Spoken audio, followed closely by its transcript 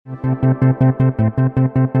This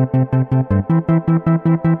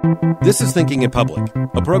is Thinking in Public,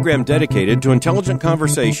 a program dedicated to intelligent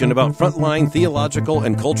conversation about frontline theological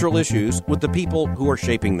and cultural issues with the people who are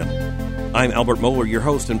shaping them. I'm Albert Mohler, your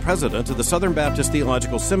host and president of the Southern Baptist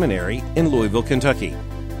Theological Seminary in Louisville, Kentucky.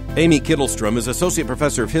 Amy Kittelstrom is Associate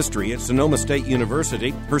Professor of History at Sonoma State University.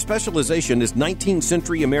 Her specialization is 19th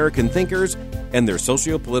century American thinkers and their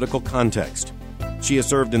socio-political context. She has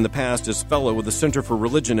served in the past as fellow with the Center for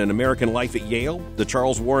Religion and American Life at Yale, the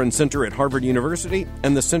Charles Warren Center at Harvard University,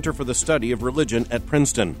 and the Center for the Study of Religion at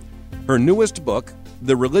Princeton. Her newest book,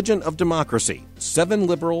 The Religion of Democracy: Seven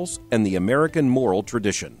Liberals and the American Moral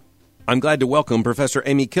Tradition. I'm glad to welcome Professor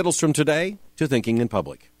Amy Kittelstrom today to Thinking in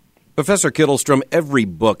Public. Professor Kittelstrom, every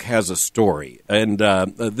book has a story, and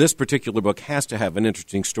this particular book has to have an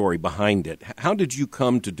interesting story behind it. How did you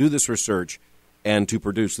come to do this research and to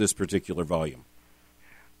produce this particular volume?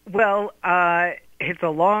 Well, it's a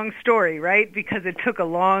long story, right? Because it took a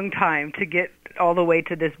long time to get all the way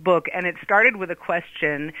to this book. And it started with a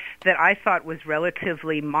question that I thought was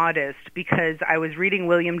relatively modest because I was reading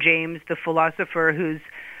William James, the philosopher whose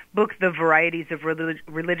book, The Varieties of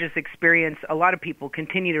Religious Experience, a lot of people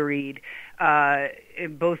continue to read,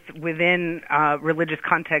 both within religious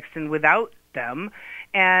context and without them.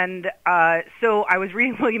 And so I was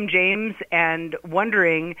reading William James and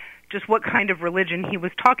wondering just what kind of religion he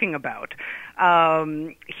was talking about.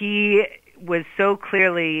 He was so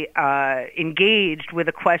clearly engaged with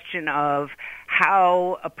a question of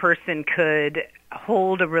how a person could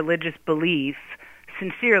hold a religious belief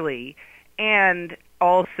sincerely and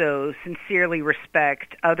also sincerely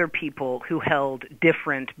respect other people who held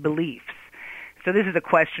different beliefs. So this is a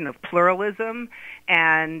question of pluralism,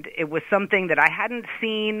 and it was something that I hadn't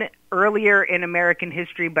seen earlier in American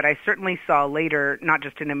history, but I certainly saw later, not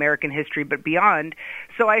just in American history, but beyond.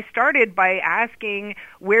 So I started by asking,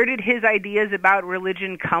 where did his ideas about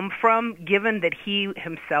religion come from, given that he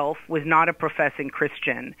himself was not a professing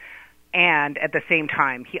Christian? And at the same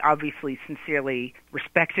time, he obviously sincerely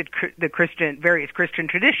respected the various Christian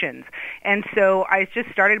traditions. And so I just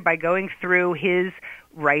started by going through his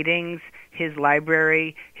writings, his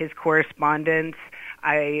library, his correspondence.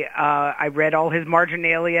 I read all his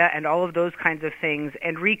marginalia and all of those kinds of things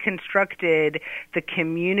and reconstructed the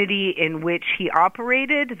community in which he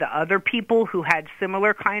operated, the other people who had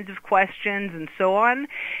similar kinds of questions and so on.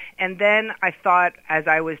 And then I thought, as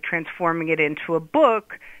I was transforming it into a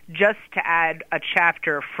book, just to add a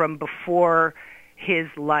chapter from before his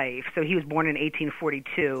life. So he was born in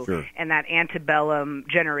 1842, sure. And that antebellum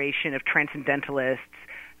generation of transcendentalists,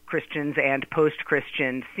 Christians and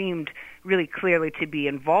post-Christians, seemed really clearly to be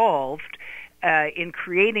involved in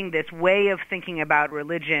creating this way of thinking about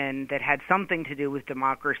religion that had something to do with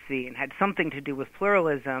democracy and had something to do with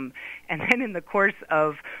pluralism. And then in the course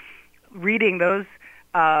of reading those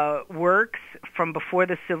works from before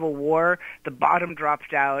the Civil War, the bottom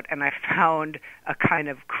dropped out, and I found a kind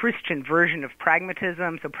of Christian version of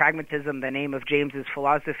pragmatism. So pragmatism, the name of James's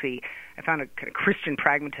philosophy, I found a kind of Christian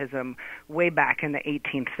pragmatism way back in the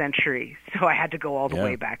 18th century. So I had to go all the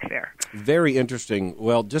way back there. Very interesting.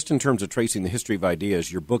 Well, just in terms of tracing the history of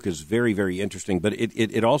ideas, your book is very, very interesting, but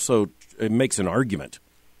it also makes an argument.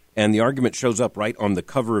 And the argument shows up right on the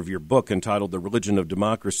cover of your book entitled The Religion of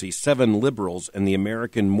Democracy: Seven Liberals and the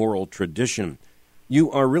American Moral Tradition.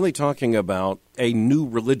 You are really talking about a new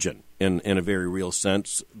religion in a very real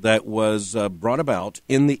sense that was brought about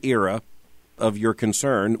in the era of your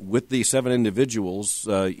concern with the seven individuals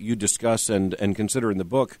you discuss and consider in the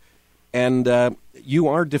book. And you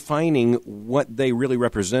are defining what they really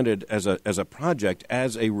represented as a project,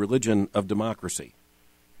 as a religion of democracy.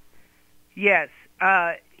 Yes.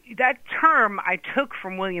 That term I took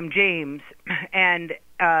from William James, and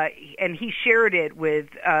he shared it with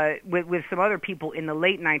some other people in the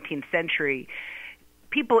late 19th century.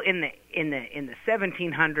 People in the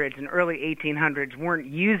 1700s and early 1800s weren't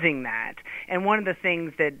using that, and one of the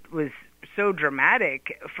things that was so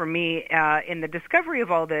dramatic for me in the discovery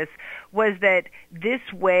of all this was that this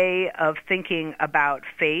way of thinking about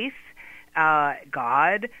faith,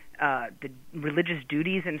 God, the religious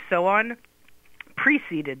duties, and so on,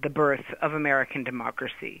 preceded the birth of American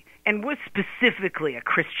democracy and was specifically a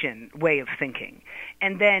Christian way of thinking,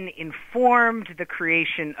 and then informed the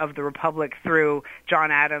creation of the Republic through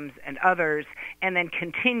John Adams and others, and then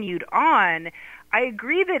continued on I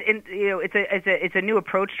agree that it's a new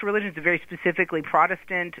approach to religion. It's a very specifically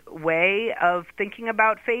Protestant way of thinking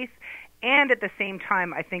about faith, and at the same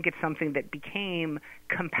time, I think it's something that became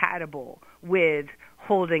compatible with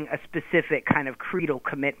holding a specific kind of creedal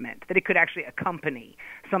commitment, that it could actually accompany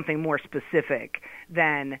something more specific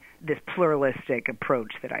than this pluralistic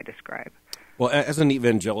approach that I describe. Well, as an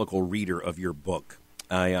evangelical reader of your book,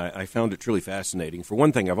 I found it truly fascinating. For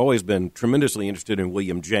one thing, I've always been tremendously interested in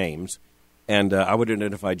William James, and I would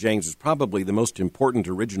identify James as probably the most important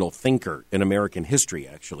original thinker in American history,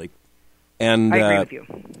 actually. And I agree with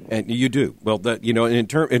you. And you do. Well,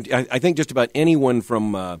 I think just about anyone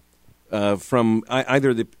from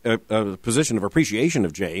either the position of appreciation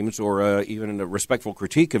of James or even a respectful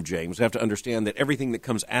critique of James have to understand that everything that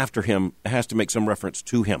comes after him has to make some reference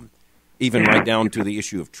to him, even right down to the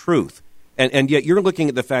issue of truth. And yet you're looking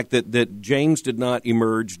at the fact that James did not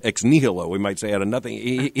emerge ex nihilo, we might say, out of nothing.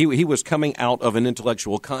 He was coming out of an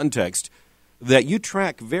intellectual context that you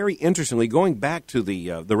track very interestingly, going back to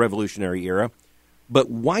the Revolutionary era. But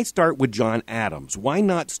why start with John Adams? Why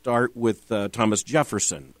not start with Thomas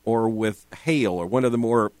Jefferson or with Hale or one of the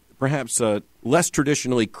more, perhaps, less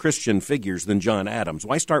traditionally Christian figures than John Adams?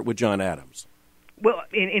 Why start with John Adams? Well,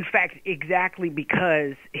 in fact, exactly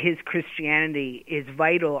because his Christianity is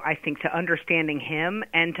vital, I think, to understanding him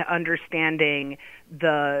and to understanding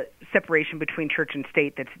the separation between church and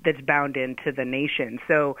state that's bound into the nation.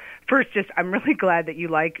 So first, I'm really glad that you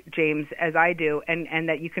like James as I do and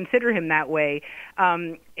that you consider him that way.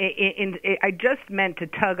 I just meant to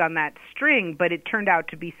tug on that string, but it turned out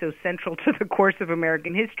to be so central to the course of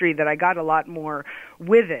American history that I got a lot more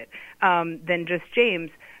with it than just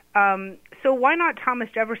James. So why not Thomas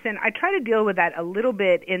Jefferson? I try to deal with that a little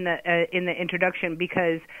bit in the introduction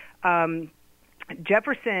because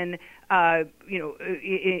Jefferson,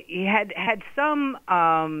 he had some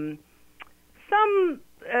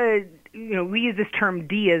we use this term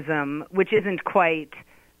deism, which isn't quite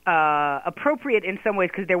appropriate in some ways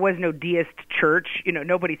because there was no deist church.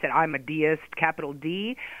 Nobody said I'm a deist, capital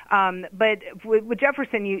D. But with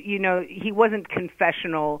Jefferson, he wasn't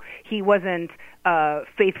confessional. He wasn't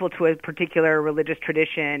faithful to a particular religious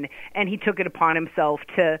tradition, and he took it upon himself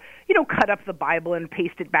to, cut up the Bible and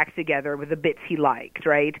paste it back together with the bits he liked,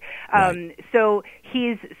 right? So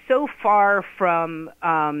he's so far from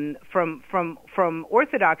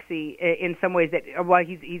orthodoxy in some ways that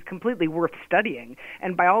he's completely worth studying.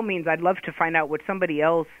 And by all means, I'd love to find out what somebody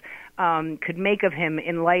else could make of him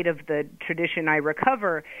in light of the tradition I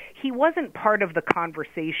recover. He wasn't part of the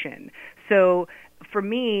conversation. So for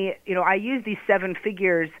me, I use these seven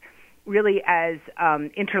figures really as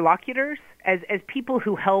interlocutors, as people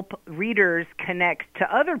who help readers connect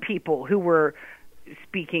to other people who were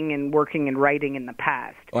speaking and working and writing in the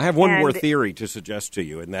past. Well, I have one more theory to suggest to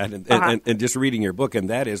you, and just reading your book, and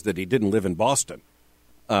that is that he didn't live in Boston,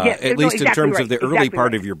 at least in terms of the early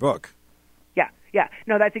part of your book. Yeah.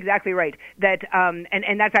 No, that's exactly right. That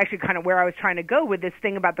and that's actually kind of where I was trying to go with this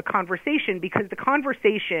thing about the conversation, because the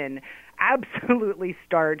conversation absolutely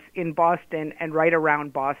starts in Boston and right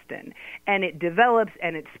around Boston. And it develops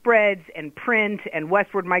and it spreads, and print and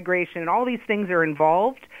westward migration and all these things are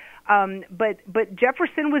involved. But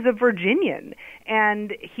Jefferson was a Virginian,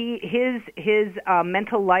 and his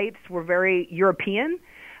mental lights were very European.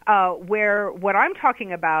 Where what I'm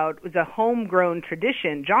talking about was a homegrown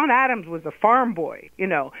tradition. John Adams was a farm boy,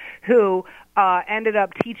 who ended up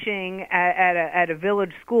teaching at a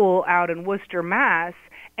village school out in Worcester, Mass.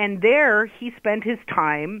 And there he spent his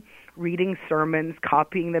time reading sermons,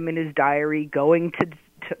 copying them in his diary, going to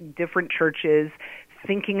different churches,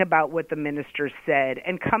 thinking about what the ministers said,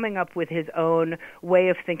 and coming up with his own way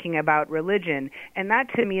of thinking about religion. And that,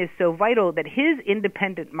 to me, is so vital, that his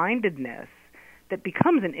independent-mindedness that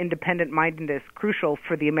becomes an independent-mindedness crucial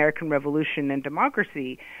for the American Revolution and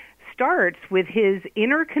democracy starts with his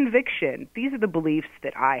inner conviction. These are the beliefs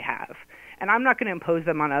that I have. And I'm not going to impose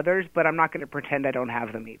them on others, but I'm not going to pretend I don't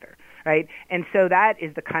have them either, right? And so that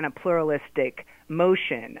is the kind of pluralistic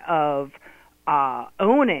motion of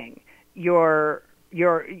owning your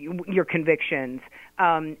convictions,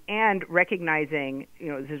 and recognizing,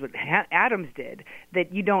 this is what Adams did,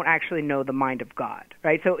 that you don't actually know the mind of God,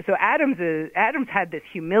 right? So Adams had this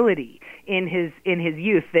humility in his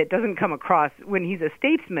youth that doesn't come across when he's a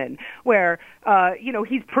statesman, where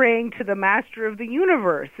he's praying to the master of the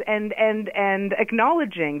universe and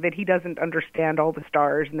acknowledging that he doesn't understand all the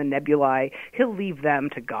stars and the nebulae. He'll leave them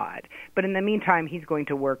to God. But in the meantime, he's going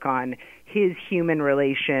to work on his human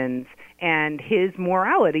relations and his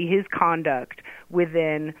morality, his conduct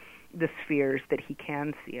within the spheres that he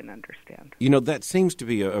can see and understand. You know, that seems to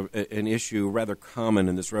be an issue rather common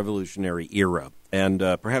in this revolutionary era, and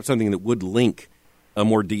perhaps something that would link a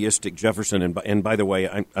more deistic Jefferson. And by the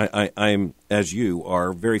way, I'm, as you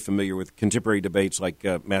are, very familiar with contemporary debates like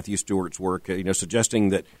Matthew Stewart's work, suggesting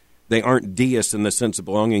that they aren't deists in the sense of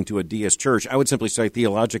belonging to a deist church. I would simply say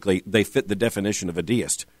theologically they fit the definition of a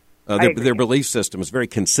deist. Their belief system is very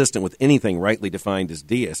consistent with anything rightly defined as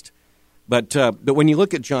deist. But when you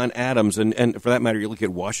look at John Adams, and for that matter, you look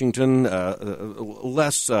at Washington,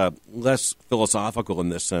 less philosophical in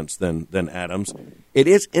this sense than Adams, it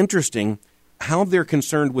is interesting how they're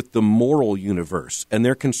concerned with the moral universe, and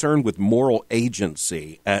they're concerned with moral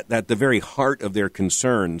agency at the very heart of their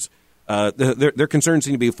concerns. Their concerns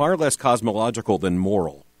seem to be far less cosmological than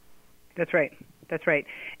moral. That's right. That's right.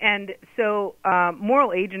 And so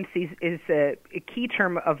moral agency is a key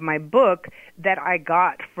term of my book that I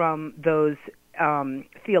got from those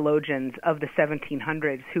theologians of the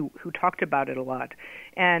 1700s who talked about it a lot.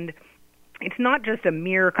 And it's not just a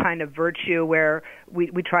mere kind of virtue where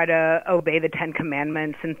we try to obey the Ten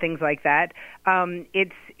Commandments and things like that.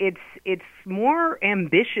 It's more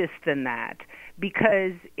ambitious than that,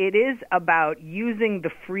 because it is about using the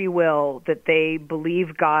free will that they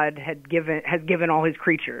believe God has given all his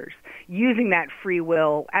creatures, using that free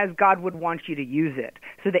will as God would want you to use it.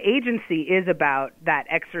 So the agency is about that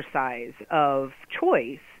exercise of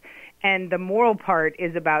choice, and the moral part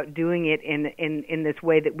is about doing it in this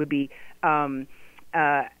way that would be as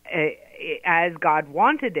God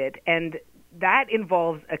wanted it, and that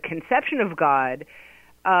involves a conception of God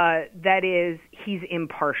that is, he's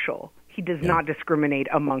impartial. He does not discriminate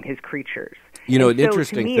among his creatures. An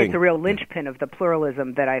interesting to me, thing. It's a real linchpin of the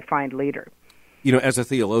pluralism that I find later. As a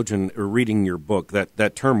theologian reading your book,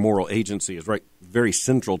 that term moral agency is very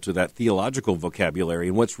central to that theological vocabulary.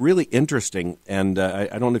 And what's really interesting, and I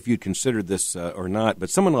don't know if you'd considered this or not, but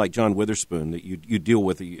someone like John Witherspoon that you deal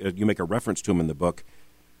with, you make a reference to him in the book,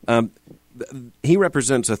 he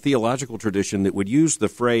represents a theological tradition that would use the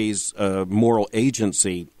phrase moral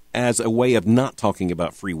agency as a way of not talking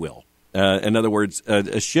about free will. In other words,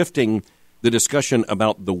 shifting the discussion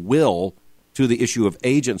about the will to the issue of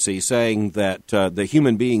agency, saying that the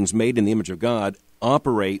human beings made in the image of God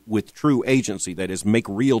operate with true agency, that is, make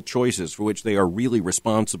real choices for which they are really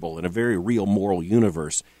responsible in a very real moral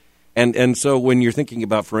universe. And so when you're thinking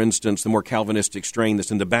about, for instance, the more Calvinistic strain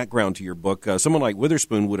that's in the background to your book, someone like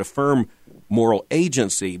Witherspoon would affirm moral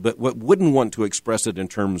agency, but wouldn't want to express it in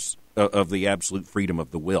terms of the absolute freedom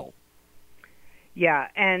of the will. Yeah,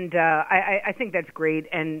 and I think that's great.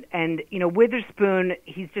 And Witherspoon,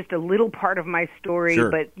 he's just a little part of my story,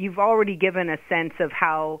 Sure. But you've already given a sense of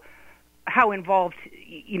how involved,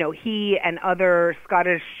 he and other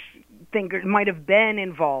Scottish thinkers might have been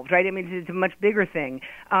involved, right? I mean, it's a much bigger thing.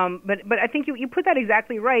 But I think you put that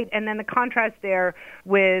exactly right. And then the contrast there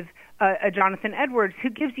with a Jonathan Edwards, who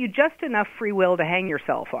gives you just enough free will to hang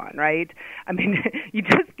yourself on, right? I mean, you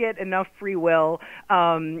just get enough free will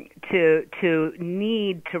to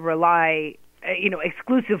need to rely,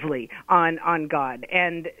 exclusively on God.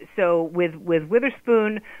 And so with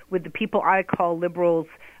Witherspoon, with the people I call liberals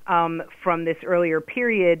from this earlier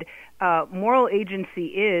period, moral agency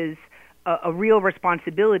is a real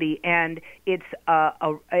responsibility, and it's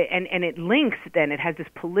and it links. Then it has this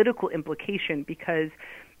political implication, because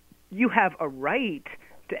you have a right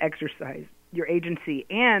to exercise your agency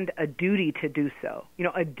and a duty to do so.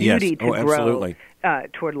 A duty to grow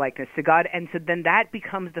toward likeness to God, and so then that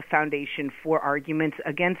becomes the foundation for arguments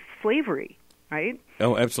against slavery. Right?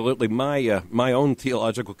 Oh, absolutely. My own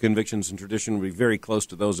theological convictions and tradition would be very close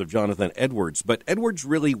to those of Jonathan Edwards, but Edwards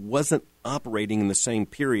really wasn't operating in the same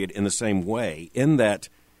period in the same way, in that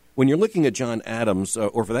when you're looking at John Adams,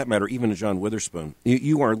 or for that matter, even at John Witherspoon,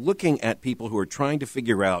 you are looking at people who are trying to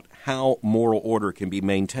figure out how moral order can be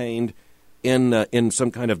maintained in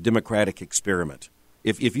some kind of democratic experiment.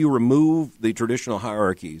 If you remove the traditional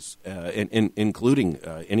hierarchies, including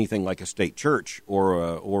anything like a state church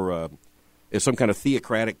or some kind of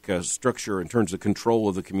theocratic structure in terms of control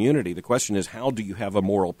of the community, the question is, how do you have a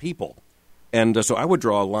moral people? And so I would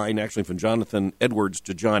draw a line actually from Jonathan Edwards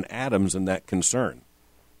to John Adams in that concern.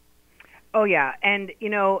 Oh, yeah. And,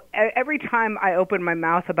 every time I open my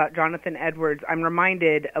mouth about Jonathan Edwards, I'm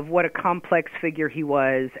reminded of what a complex figure he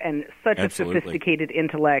was, and such Absolutely. a sophisticated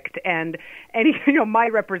intellect. And my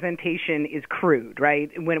representation is crude, right?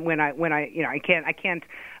 When I can't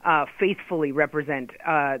faithfully represent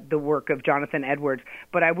the work of Jonathan Edwards,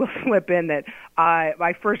 but I will slip in that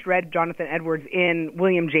I first read Jonathan Edwards in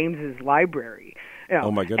William James's library. Oh,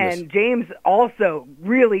 my goodness. And James also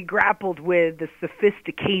really grappled with the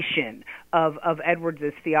sophistication of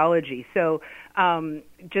Edwards's theology. So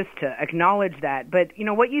just to acknowledge that. But,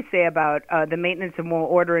 what you say about the maintenance of moral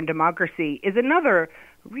order and democracy is another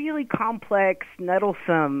really complex,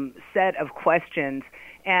 nettlesome set of questions.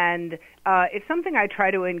 And it's something I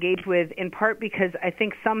try to engage with in part because I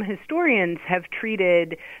think some historians have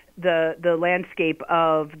treated the landscape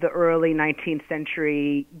of the early 19th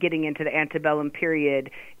century getting into the antebellum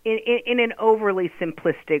period in an overly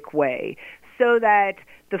simplistic way, so that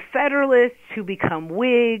the Federalists who become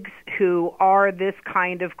Whigs, who are this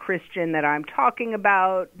kind of Christian that I'm talking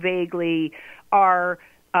about vaguely, are,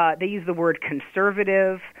 they use the word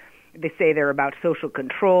conservative. They say they're about social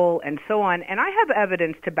control and so on. And I have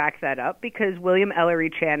evidence to back that up because William Ellery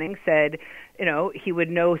Channing said, he would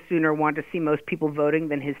no sooner want to see most people voting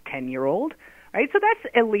than his 10-year-old. Right? So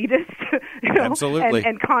that's elitist, Absolutely.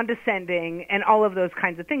 And condescending and all of those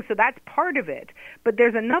kinds of things. So that's part of it. But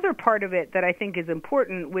there's another part of it that I think is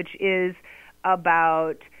important, which is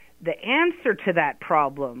about the answer to that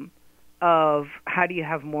problem of how do you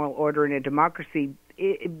have moral order in a democracy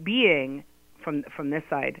being, from this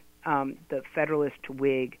side, the Federalist,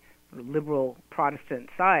 Whig, liberal Protestant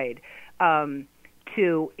side,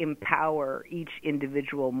 to empower each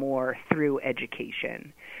individual more through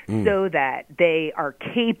education so that they are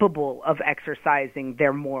capable of exercising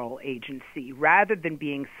their moral agency rather than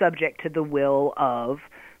being subject to the will of,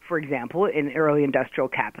 for example, in early industrial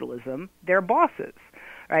capitalism, their bosses,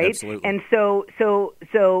 right? Absolutely. And so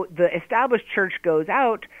the established church goes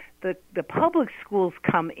out, the public schools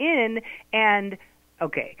come in, and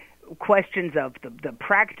questions of the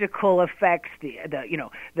practical effects,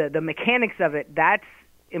 the mechanics of it, that's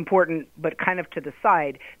important, but kind of to the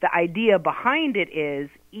side. The idea behind it is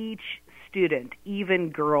each student, even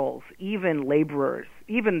girls, even laborers,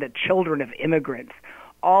 even the children of immigrants,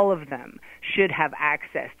 all of them should have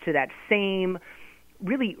access to that same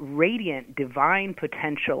really radiant divine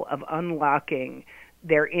potential of unlocking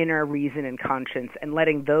their inner reason and conscience and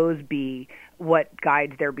letting those be what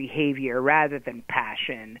guides their behavior rather than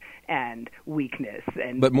passion and weakness.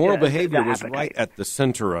 But moral behavior was right at the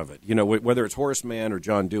center of it, whether it's Horace Mann or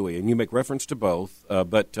John Dewey, and you make reference to both,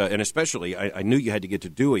 and especially I knew you had to get to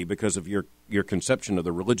Dewey because of your conception of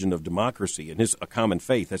the religion of democracy and his a common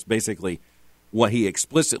faith. That's basically what he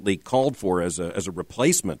explicitly called for as a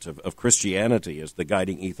replacement of Christianity as the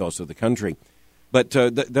guiding ethos of the country. But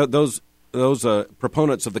those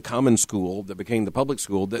proponents of the common school that became the public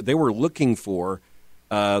school, they were looking for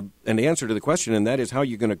an answer to the question, and that is how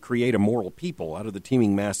you're going to create a moral people out of the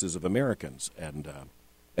teeming masses of Americans.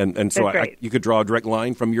 And so you could draw a direct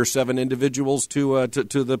line from your 7 individuals to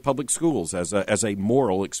the public schools as a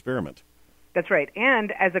moral experiment. That's right,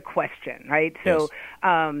 and as a question, right? So,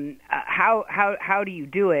 yes. How do you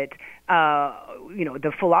do it?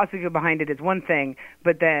 The philosophy behind it is one thing,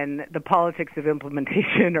 but then the politics of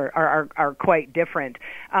implementation are quite different.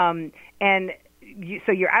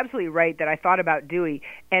 So you're absolutely right that I thought about Dewey,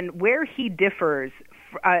 and where he differs.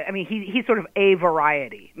 He's sort of a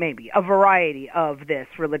variety of this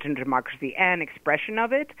religion, democracy, and expression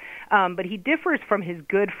of it. But he differs from his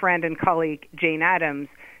good friend and colleague Jane Addams,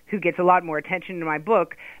 who gets a lot more attention in my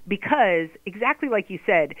book, because exactly like you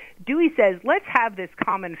said, Dewey says, let's have this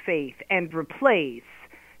common faith and replace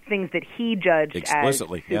things that he judged as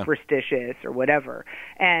superstitious or whatever.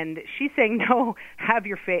 And she's saying, no, have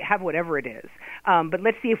your faith, have whatever it is. But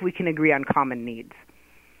let's see if we can agree on common needs.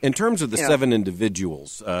 In terms of the 7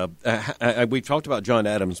 individuals, we've talked about John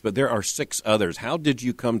Adams, but there are 6 others. How did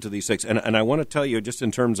you come to these 6? And I want to tell you, just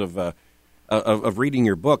in terms of reading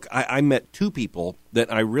your book, I met 2 people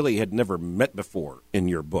that I really had never met before in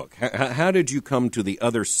your book. How did you come to the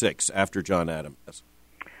other 6 after John Adams?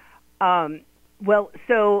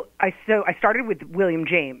 So I started with William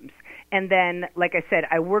James, and then, like I said,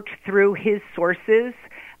 I worked through his sources,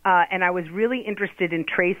 and I was really interested in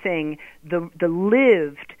tracing the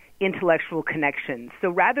lived intellectual connections. So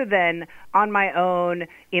rather than on my own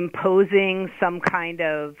imposing some kind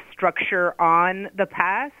of structure on the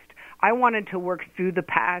past, I wanted to work through the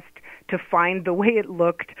past to find the way it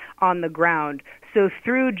looked on the ground. So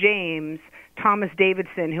through James, Thomas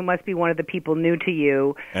Davidson, who must be one of the people new to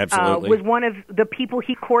you, was one of the people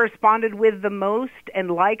he corresponded with the most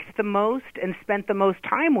and liked the most and spent the most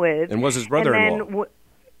time with. And was his brother-in-law.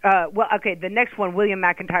 The next one, William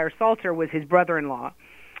McIntyre Salter, was his brother-in-law.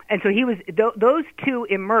 And so he was. Those 2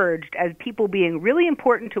 emerged as people being really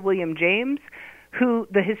important to William James, who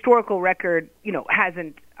the historical record,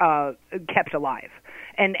 hasn't kept alive.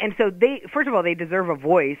 And so they, first of all, they deserve a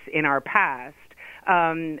voice in our past.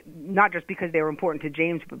 not just because they were important to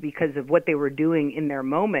James, but because of what they were doing in their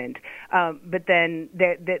moment. But then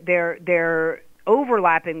they're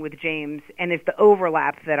overlapping with James, and it's the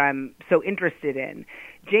overlap that I'm so interested in.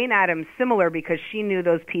 Jane Addams, similar because she knew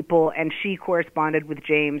those people and she corresponded with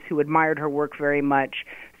James, who admired her work very much,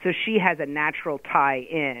 so she has a natural tie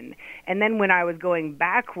in. And then when I was going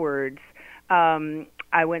backwards,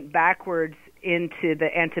 I went backwards into the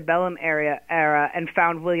antebellum era and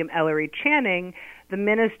found William Ellery Channing, the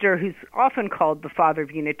minister who's often called the father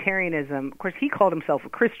of Unitarianism. Of course, he called himself a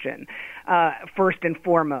Christian, first and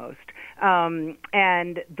foremost. And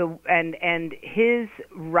his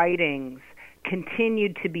writings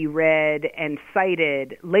continued to be read and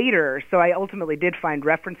cited later. So I ultimately did find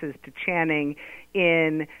references to Channing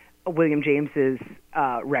in William James's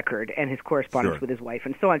record and his correspondence with his wife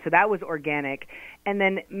and so on. So that was organic. And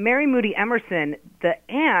then Mary Moody Emerson, the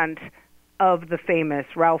aunt of the famous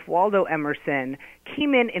Ralph Waldo Emerson,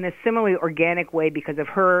 came in a similarly organic way because of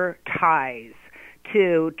her ties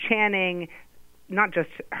to Channing, not just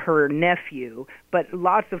her nephew, but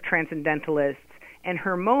lots of transcendentalists and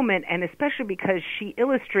her moment, and especially because she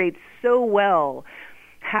illustrates so well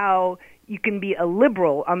how you can be a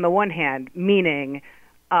liberal on the one hand, meaning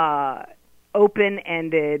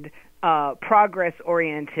open-ended,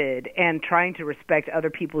 progress-oriented, and trying to respect other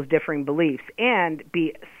people's differing beliefs, and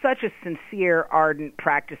be such a sincere, ardent,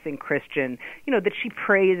 practicing Christian, that she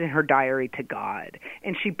prays in her diary to God,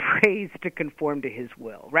 and she prays to conform to His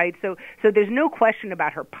will, right? So there's no question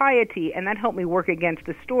about her piety, and that helped me work against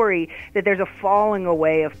the story that there's a falling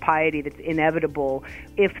away of piety that's inevitable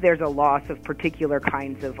if there's a loss of particular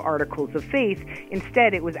kinds of articles of faith.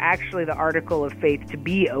 Instead, it was actually the article of faith to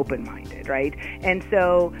be open-minded, right? And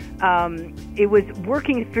so it was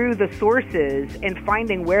working through the sources and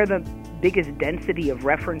finding where the biggest density of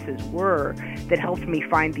references were that helped me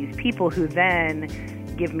find these people who then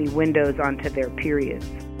give me windows onto their periods.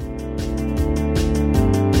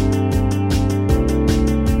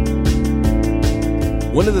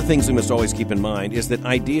 One of the things we must always keep in mind is that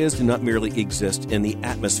ideas do not merely exist in the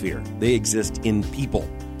atmosphere. They exist in people.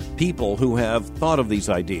 People who have thought of these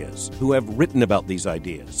ideas, who have written about these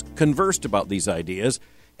ideas, conversed about these ideas.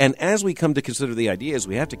 And as we come to consider the ideas,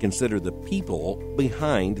 we have to consider the people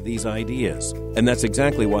behind these ideas. And that's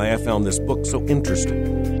exactly why I found this book so interesting.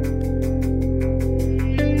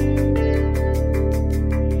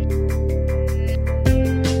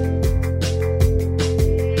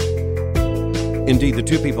 Indeed, the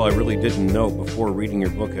two people I really didn't know before reading your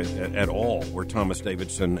book at all were Thomas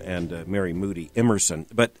Davidson and Mary Moody Emerson.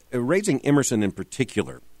 But raising Emerson in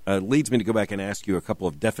particular leads me to go back and ask you a couple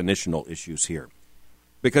of definitional issues here.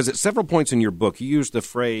 Because at several points in your book, you use the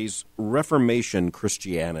phrase Reformation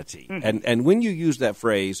Christianity. Mm-hmm. And when you use that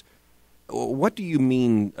phrase, what do you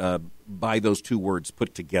mean by those two words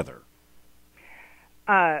put together?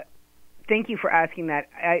 Thank you for asking that.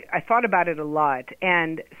 I thought about it a lot.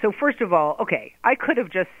 And so first of all, okay, I could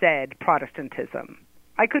have just said Protestantism.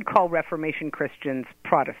 I could call Reformation Christians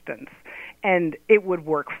Protestants, and it would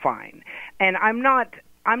work fine. And I'm not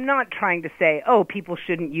trying to say, people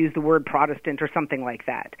shouldn't use the word Protestant or something like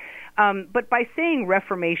that. But by saying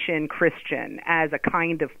Reformation Christian as a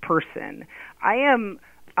kind of person, I am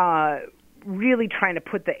really trying to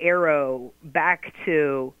put the arrow back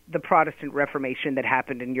to the Protestant Reformation that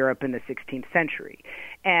happened in Europe in the 16th century,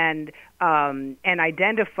 and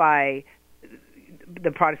identify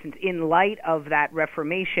the Protestants in light of that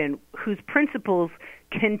Reformation, whose principles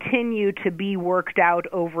continue to be worked out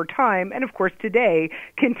over time, and of course today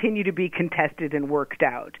continue to be contested and worked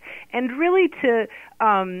out, and really to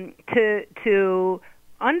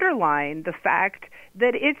underline the fact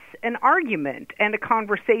that it's an argument and a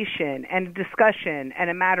conversation and a discussion and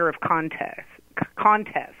a matter of contest,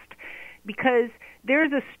 because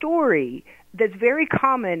there's a story that's very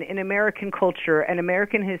common in American culture and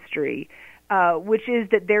American history, which is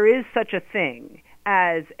that there is such a thing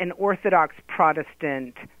as an Orthodox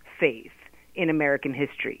Protestant faith in American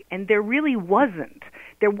history. And there really wasn't.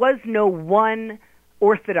 There was no one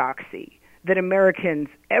orthodoxy that Americans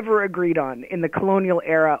ever agreed on in the colonial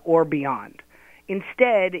era or beyond.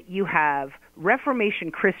 Instead, you have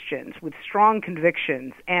Reformation Christians with strong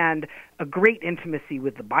convictions and a great intimacy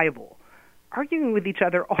with the Bible, arguing with each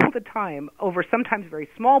other all the time over sometimes very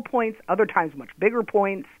small points, other times much bigger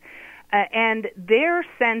points. And their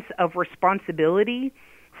sense of responsibility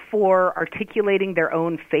for articulating their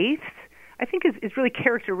own faiths, I think, is really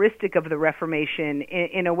characteristic of the Reformation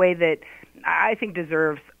in a way that I think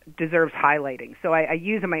deserves highlighting. So I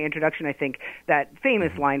use in my introduction, I think, that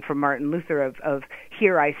famous line from Martin Luther of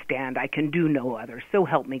 "Here I stand, I can do no other, so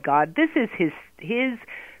help me God." This is his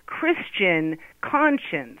Christian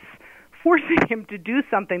conscience forcing him to do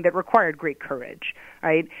something that required great courage,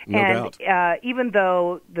 right? No doubt. Even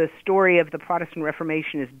though the story of the Protestant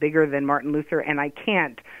Reformation is bigger than Martin Luther, and I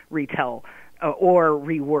can't retell or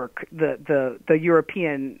rework the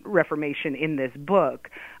European Reformation in this book,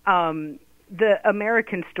 the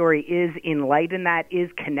American story is in light in that, is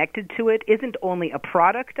connected to it, isn't only a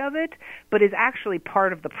product of it, but is actually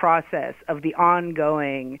part of the process of the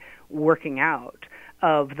ongoing working out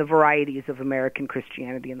of the varieties of American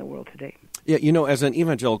Christianity in the world today. Yeah, you know, as an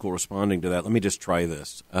evangelical responding to that, let me just try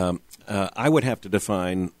this. I would have to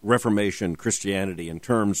define Reformation Christianity in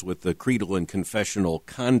terms with the creedal and confessional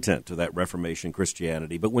content to that Reformation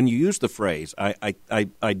Christianity. But when you use the phrase,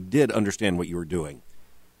 I did understand what you were doing.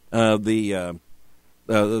 The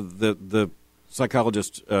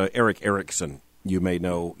psychologist Erik Erikson, you may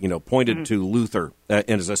know, pointed to Luther and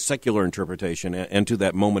as a secular interpretation, and to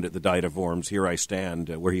that moment at the Diet of Worms, "Here I stand,"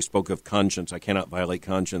 where he spoke of conscience. I cannot violate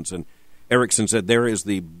conscience. And Erikson said there is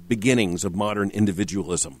the beginnings of modern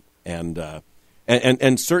individualism, and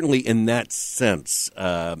certainly in that sense.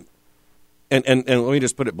 And let me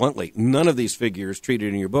just put it bluntly: none of these figures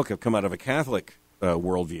treated in your book have come out of a Catholic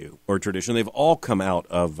worldview or tradition. They've all come out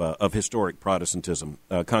of historic Protestantism,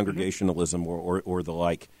 Congregationalism, or the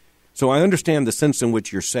like. So I understand the sense in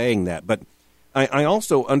which you're saying that, but I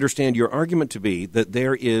also understand your argument to be that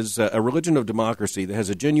there is a religion of democracy that has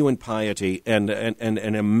a genuine piety and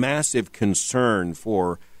a massive concern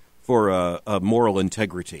for moral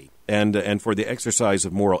integrity and for the exercise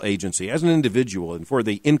of moral agency as an individual and for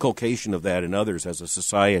the inculcation of that in others as a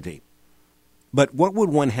society. But what would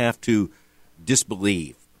one have to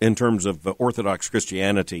disbelieve in terms of Orthodox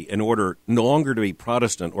Christianity in order no longer to be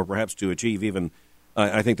Protestant or perhaps to achieve even,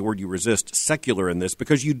 I think the word you resist, secular in this,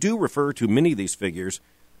 because you do refer to many of these figures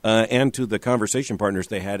and to the conversation partners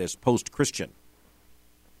they had as post-Christian.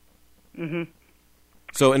 Mm-hmm.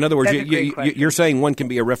 So, in other words, you're saying one can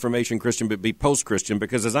be a Reformation Christian but be post-Christian,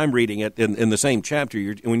 because as I'm reading it in the same chapter,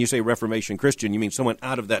 when you say Reformation Christian, you mean someone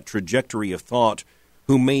out of that trajectory of thought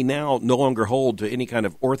who may now no longer hold to any kind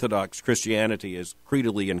of Orthodox Christianity as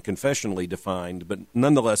creedally and confessionally defined, but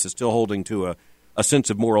nonetheless is still holding to a sense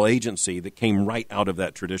of moral agency that came right out of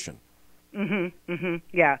that tradition. Mm-hmm. Mm-hmm.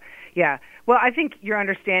 Yeah. Well, I think your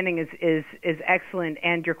understanding is excellent,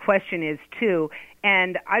 and your question is too.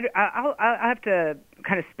 And I'll have to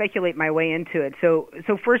kind of speculate my way into it. So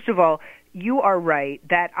first of all, you are right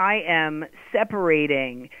that I am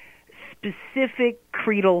separating specific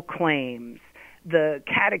creedal claims, the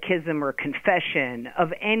catechism or confession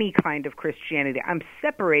of any kind of Christianity. I'm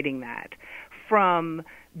separating that from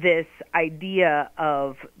this idea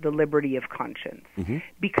of the liberty of conscience. Mm-hmm.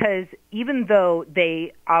 Because even though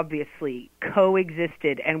they obviously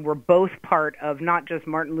coexisted and were both part of not just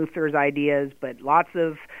Martin Luther's ideas, but lots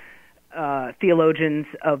of theologians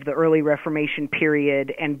of the early Reformation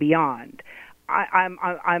period and beyond,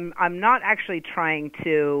 I'm not actually trying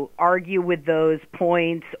to argue with those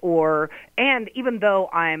points, and even though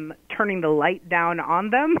I'm turning the light down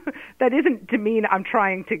on them, that isn't to mean I'm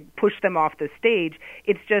trying to push them off the stage.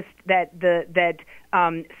 It's just that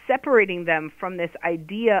separating them from this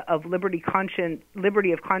idea of liberty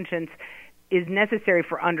of conscience is necessary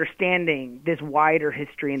for understanding this wider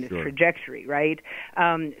history and this trajectory, right?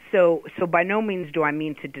 So by no means do I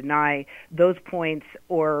mean to deny those points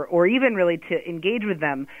or even really to engage with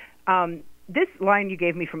them. This line you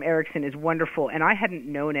gave me from Erikson is wonderful, and I hadn't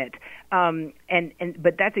known it.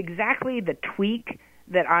 But that's exactly the tweak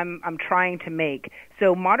that I'm trying to make.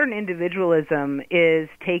 So modern individualism is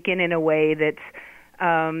taken in a way that's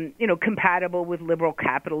compatible with liberal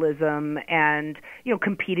capitalism and,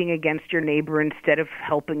 competing against your neighbor instead of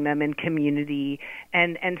helping them in community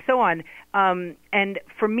and so on. And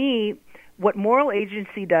for me, what moral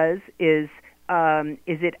agency does is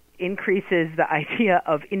it increases the idea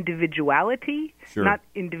of individuality, not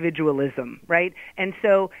individualism, right? And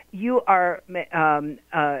so you are,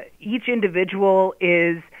 each individual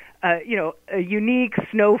is a unique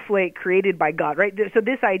snowflake created by God, right? So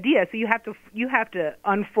this idea, so you have to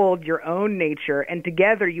unfold your own nature, and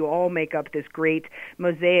together you all make up this great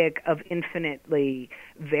mosaic of infinitely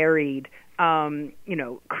varied,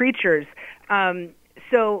 creatures.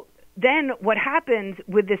 So then what happens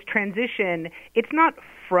with this transition? It's not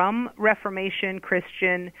from Reformation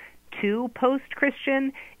Christian to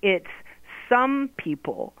post-Christian. It's some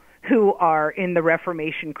people who are in the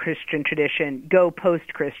Reformation Christian tradition go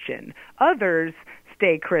post-Christian. Others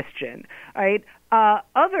stay Christian, right?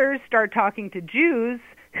 Others start talking to Jews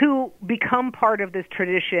who become part of this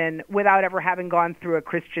tradition without ever having gone through a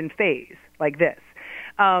Christian phase like this.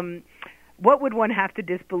 What would one have to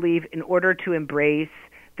disbelieve in order to embrace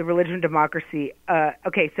the religion of democracy.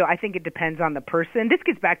 Okay, so I think it depends on the person. This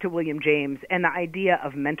gets back to William James and the idea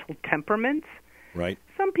of mental temperaments. Right.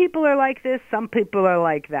 Some people are like this, some people are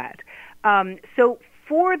like that. So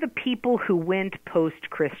for the people who went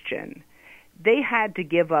post-Christian, they had to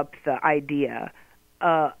give up the idea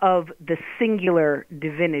of the singular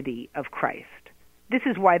divinity of Christ. This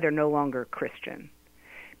is why they're no longer Christian.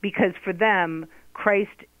 Because for them,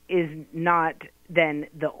 Christ is not then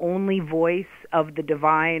the only voice of the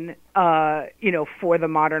divine, for the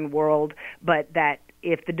modern world, but that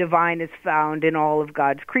if the divine is found in all of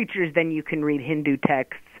God's creatures, then you can read Hindu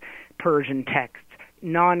texts, Persian texts,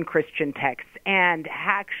 non-Christian texts, and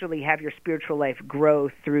actually have your spiritual life grow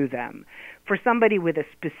through them. For somebody with a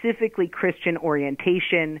specifically Christian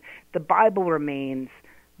orientation, the Bible remains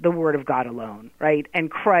the Word of God alone, right? And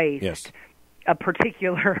Christ, yes, a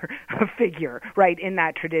particular figure, right, in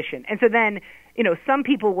that tradition. And so then, some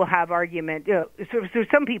people will have argument, so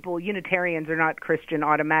some people, Unitarians, are not Christian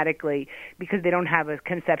automatically because they don't have a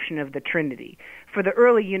conception of the Trinity. For the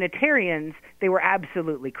early Unitarians, they were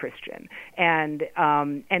absolutely Christian. And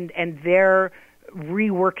their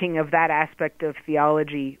reworking of that aspect of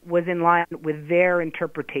theology was in line with their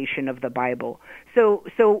interpretation of the Bible. So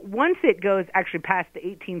once it goes actually past the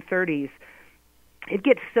 1830s, it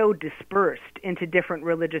gets so dispersed into different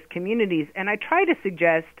religious communities. And I try to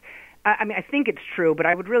suggest, I think it's true, but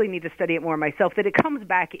I would really need to study it more myself, that it comes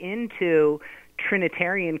back into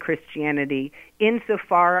Trinitarian Christianity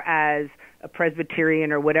insofar as a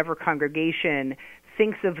Presbyterian or whatever congregation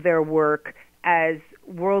thinks of their work as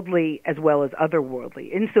worldly as well as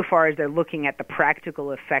otherworldly, insofar as they're looking at the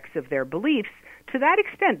practical effects of their beliefs. To that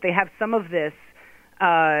extent, they have some of this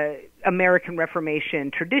American Reformation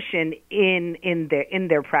tradition in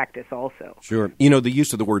their practice also. Sure. The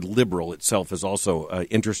use of the word liberal itself is also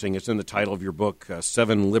interesting. It's in the title of your book,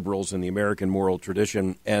 Seven Liberals in the American Moral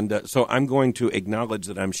Tradition. And so I'm going to acknowledge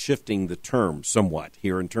that I'm shifting the term somewhat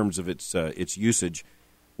here in terms of its usage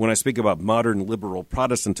when I speak about modern liberal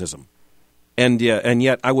Protestantism. And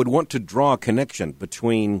yet I would want to draw a connection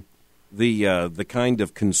between the kind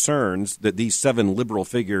of concerns that these seven liberal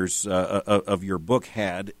figures of your book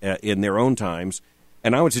had in their own times,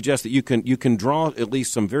 and I would suggest that you can draw at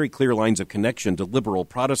least some very clear lines of connection to liberal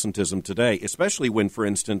Protestantism today, especially when, for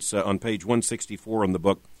instance, on page 164 in the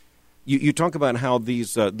book, you talk about how the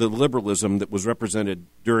liberalism that was represented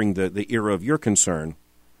during the era of your concern,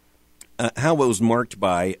 how it was marked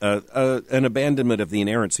by an abandonment of the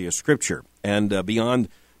inerrancy of Scripture, and beyond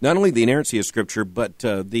not only the inerrancy of Scripture, but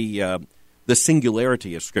the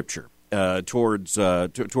singularity of Scripture towards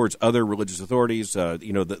other religious authorities.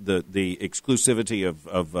 The exclusivity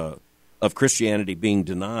of Christianity being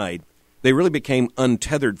denied. They really became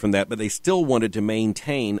untethered from that, but they still wanted to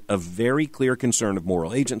maintain a very clear concern of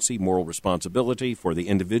moral agency, moral responsibility for the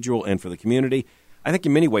individual and for the community. I think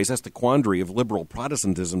in many ways that's the quandary of liberal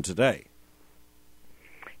Protestantism today.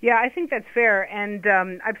 Yeah, I think that's fair, and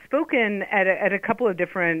I've spoken at a couple of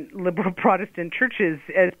different liberal Protestant churches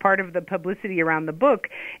as part of the publicity around the book,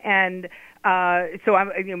 and so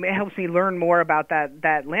it helps me learn more about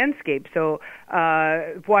that landscape. So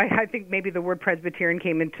why I think maybe the word Presbyterian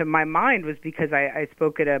came into my mind was because I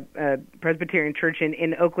spoke at a Presbyterian church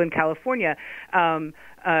in Oakland, California.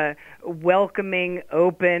 Welcoming,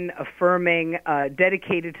 open, affirming,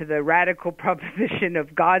 dedicated to the radical proposition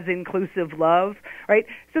of God's inclusive love, right?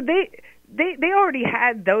 So they already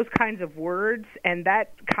had those kinds of words and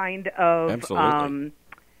that kind of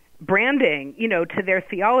branding, to their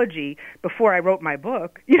theology before I wrote my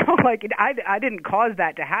book. I didn't cause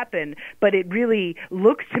that to happen, but it really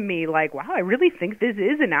looks to me like, wow, I really think this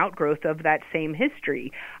is an outgrowth of that same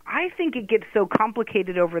history. I think it gets so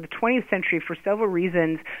complicated over the 20th century for several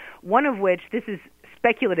reasons, one of which, this is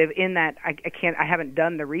speculative in that I haven't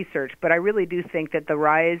done the research, but I really do think that the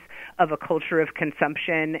rise of a culture of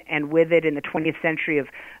consumption, and with it in the 20th century of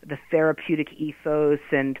the therapeutic ethos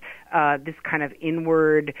and this kind of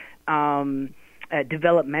inward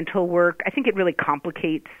developmental work, I think it really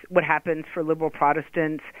complicates what happens for liberal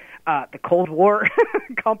Protestants. The Cold War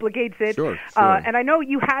complicates it. Sure. And I know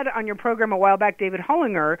you had on your program a while back David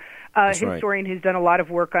Hollinger, a historian who's done a lot of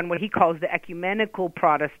work on what he calls the ecumenical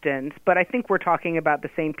Protestants, but I think we're talking about the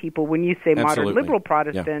same people when you say modern liberal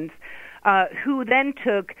Protestants, who then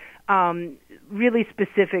took really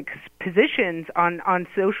specific positions on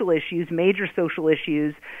social issues, major social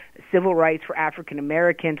issues, civil rights for African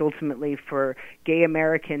Americans, ultimately for gay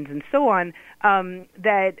Americans, and so on,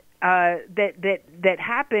 that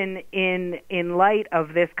happen in light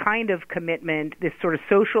of this kind of commitment, this sort of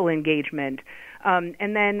social engagement.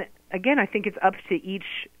 And then, again, I think it's up to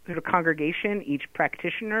each sort of congregation, each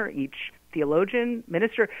practitioner, each theologian,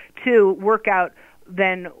 minister, to work out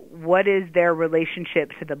then what is their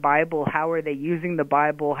relationship to the Bible? How are they using the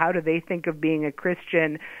Bible? How do they think of being a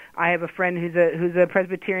Christian? I have a friend who's a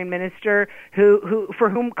Presbyterian minister who for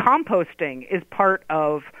whom composting is part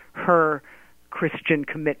of her Christian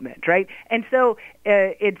commitment, right? And so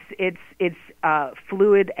it's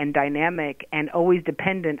fluid and dynamic and always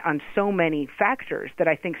dependent on so many factors that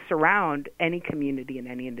I think surround any community and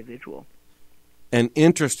any individual. And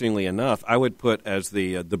interestingly enough, I would put as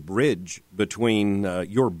the bridge between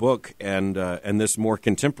your book and this more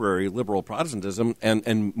contemporary liberal Protestantism,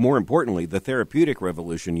 and more importantly, the therapeutic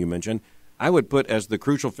revolution you mentioned, I would put as the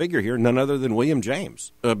crucial figure here none other than William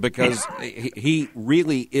James, because he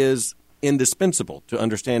really is indispensable to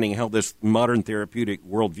understanding how this modern therapeutic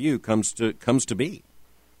worldview comes to be.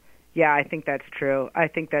 Yeah, I think that's true.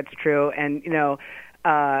 And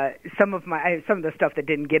some of the stuff that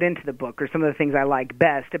didn't get into the book, or some of the things I like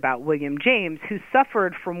best about William James, who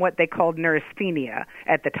suffered from what they called neurasthenia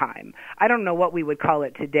at the time. I don't know what we would call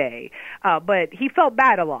it today, but he felt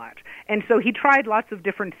bad a lot. And so he tried lots of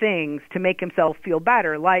different things to make himself feel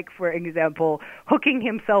better, like, for example, hooking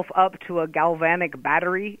himself up to a galvanic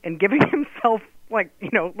battery and giving himself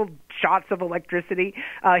little shots of electricity.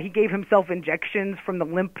 He gave himself injections from the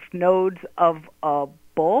lymph nodes of a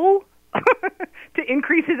bull to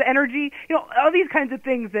increase his energy. All these kinds of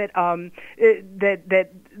things that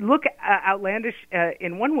look outlandish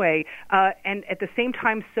in one way, and at the same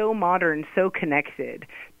time so modern, so connected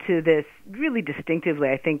to this really distinctively,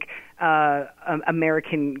 I think,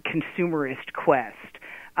 American consumerist quest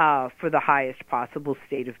for the highest possible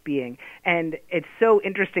state of being. And it's so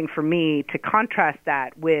interesting for me to contrast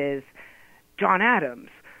that with John Adams,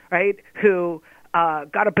 right, who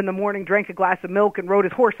got up in the morning, drank a glass of milk, and rode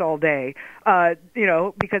his horse all day,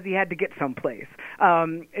 because he had to get someplace.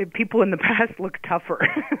 People in the past look tougher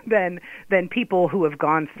than people who have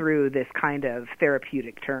gone through this kind of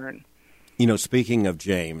therapeutic turn. Speaking of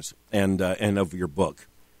James and of your book,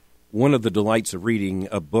 one of the delights of reading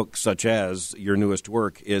a book such as your newest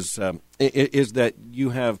work is that you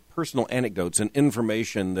have personal anecdotes and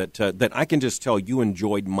information that I can just tell you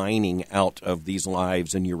enjoyed mining out of these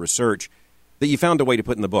lives in your research, that you found a way to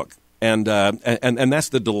put in the book. And that's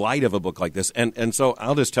the delight of a book like this. And so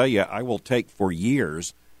I'll just tell you, I will take for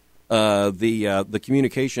years the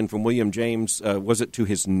communication from William James, was it to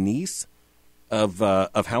his niece, of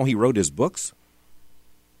how he wrote his books?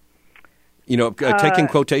 Taking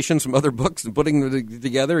quotations from other books and putting them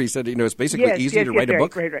together. He said, it's basically easy to write a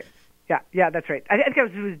book. Right. Yeah, that's right. I think it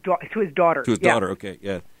was to his daughter. To his daughter, okay,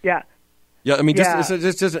 yeah. Yeah. Yeah, I mean,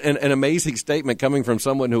 it's just an amazing statement coming from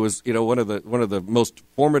someone who was, one of the most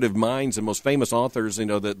formative minds and most famous authors.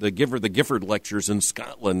 The Gifford lectures in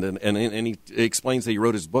Scotland, and he explains that he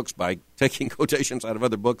wrote his books by taking quotations out of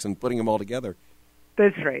other books and putting them all together.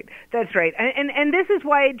 That's right. And this is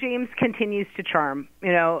why James continues to charm.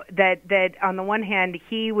 That on the one hand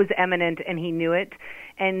he was eminent and he knew it.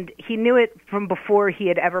 And he knew it from before he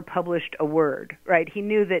had ever published a word, right? He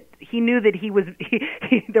knew that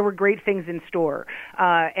there were great things in store.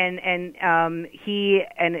 As soon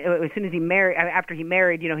as he married, after he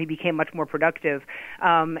married, he became much more productive.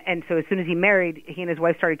 And so as soon as he married, he and his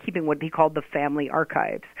wife started keeping what he called the family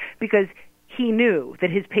archives, because he knew that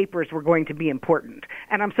his papers were going to be important,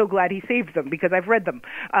 and I'm so glad he saved them because I've read them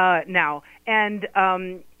now. And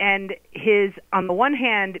his, on the one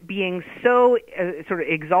hand, being so sort of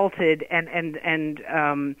exalted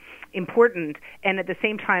and important, and at the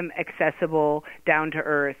same time accessible, down to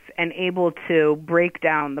earth, and able to break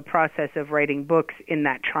down the process of writing books in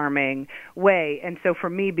that charming way. And so for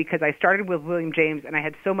me, because I started with William James and I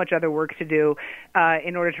had so much other work to do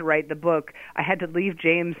in order to write the book, I had to leave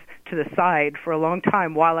James to the side for a long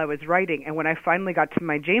time while I was writing. And when I finally got to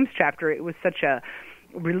my James chapter, it was such a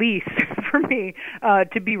release for me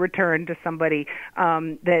to be returned to somebody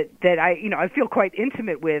that I feel quite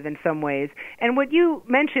intimate with in some ways. And what you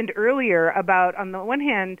mentioned earlier about, on the one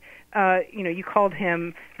hand, you called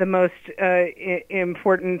him the most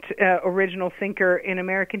important original thinker in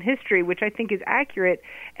American history, which I think is accurate,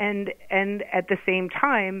 and at the same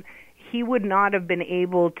time, he would not have been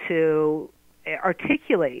able to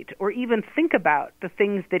articulate or even think about the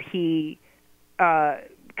things that he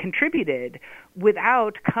contributed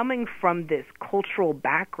without coming from this cultural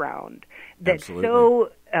background that's so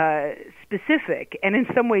specific and in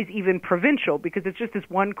some ways even provincial, because it's just this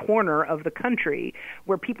one corner of the country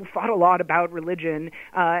where people thought a lot about religion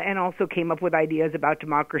and also came up with ideas about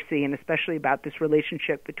democracy and especially about this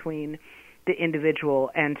relationship between the individual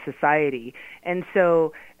and society. And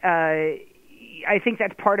so I think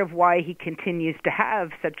that's part of why he continues to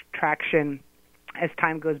have such traction as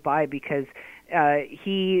time goes by, because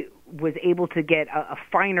he was able to get a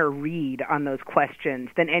finer read on those questions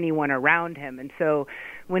than anyone around him. And so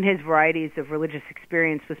when his Varieties of Religious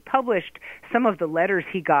Experience was published, some of the letters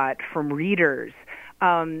he got from readers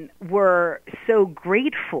were so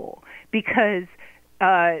grateful, because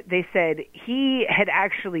they said he had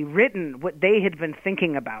actually written what they had been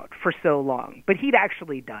thinking about for so long, but he'd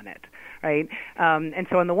actually done it, right? And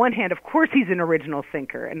so on the one hand, of course, he's an original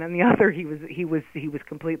thinker, and on the other, he was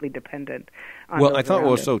completely dependent on. Well, I thought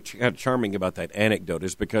what was so charming about that anecdote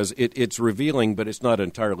is because it's revealing, but it's not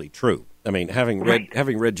entirely true. I mean, having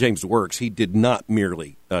read James' works, he did not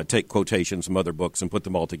merely take quotations from other books and put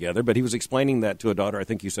them all together, but he was explaining that to a daughter. I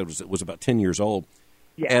think you said was about 10 years old.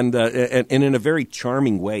 Yeah. And in a very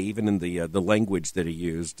charming way, even in the language that he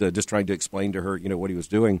used, just trying to explain to her, what he was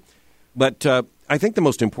doing. But I think the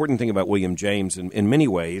most important thing about William James, in many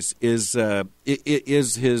ways, is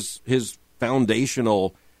his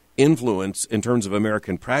foundational influence in terms of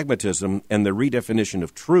American pragmatism and the redefinition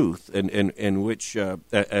of truth, in which,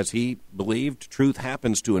 as he believed, truth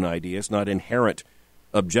happens to an idea. It's not inherent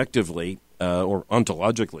objectively or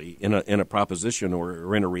ontologically in a proposition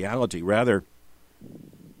or in a reality. Rather,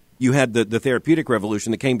 you had the therapeutic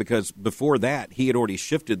revolution that came because before that he had already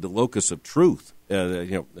shifted the locus of truth.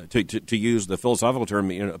 To use the philosophical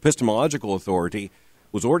term, epistemological authority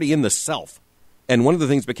was already in the self. And one of the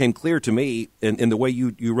things became clear to me in the way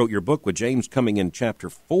you wrote your book with James coming in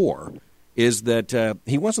chapter 4 is that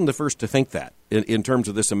he wasn't the first to think that in terms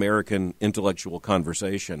of this American intellectual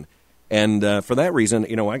conversation. And for that reason,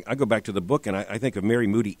 I go back to the book and I think of Mary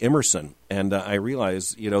Moody Emerson, and I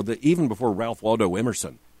realize, that even before Ralph Waldo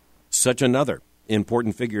Emerson, such another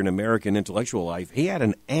important figure in American intellectual life, he had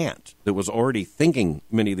an aunt that was already thinking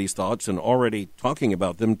many of these thoughts and already talking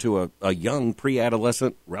about them to a young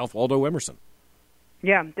pre-adolescent Ralph Waldo Emerson.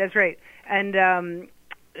 Yeah, that's right. And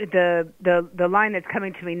the line that's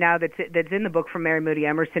coming to me now that's in the book from Mary Moody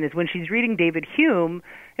Emerson is when she's reading David Hume,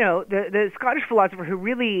 the Scottish philosopher who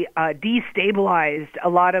really destabilized a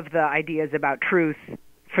lot of the ideas about truth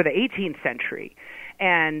for the 18th century,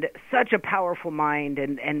 and such a powerful mind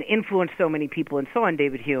and influenced so many people and so on,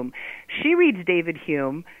 David Hume. She reads David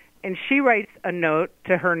Hume, and she writes a note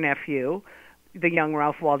to her nephew, the young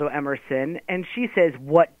Ralph Waldo Emerson, and she says,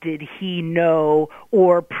 "What did he know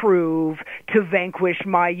or prove to vanquish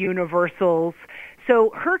my universals?"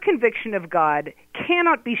 So her conviction of God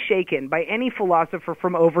cannot be shaken by any philosopher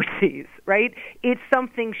from overseas, right? It's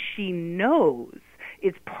something she knows.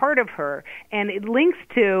 It's part of her, and it links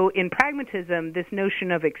to, in pragmatism, this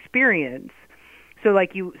notion of experience. So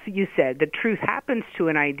like you said, the truth happens to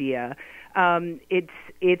an idea.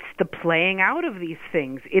 It's the playing out of these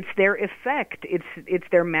things. It's their effect. It's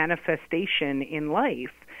their manifestation in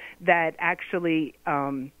life that actually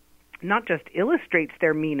not just illustrates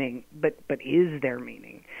their meaning, but is their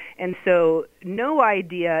meaning. And so no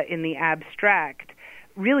idea in the abstract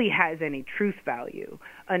really has any truth value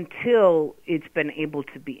until it's been able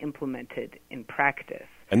to be implemented in practice.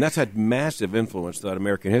 And that's had massive influence throughout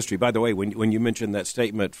American history. By the way, when you mentioned that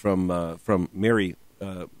statement from Mary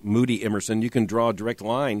Moody Emerson, you can draw a direct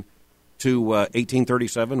line to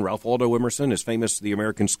 1837, Ralph Waldo Emerson, his famous The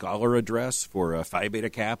American Scholar Address for Phi Beta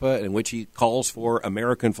Kappa, in which he calls for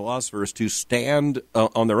American philosophers to stand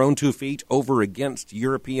on their own 2 feet over against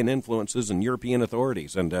European influences and European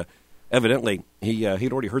authorities. And evidently,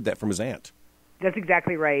 he'd already heard that from his aunt. That's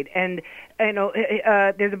exactly right. And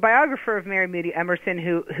there's a biographer of Mary Moody Emerson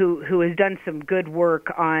who has done some good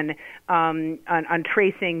work on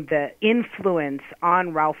tracing the influence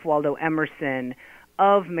on Ralph Waldo Emerson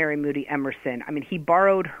of Mary Moody Emerson. I mean, he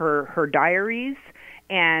borrowed her diaries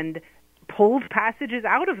and pulled passages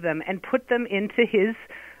out of them and put them into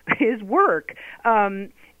his work.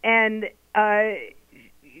 And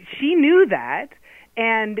she knew that.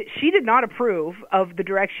 And she did not approve of the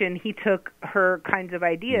direction he took her kinds of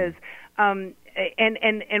ideas. And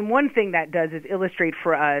one thing that does is illustrate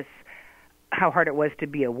for us how hard it was to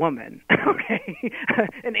be a woman, okay?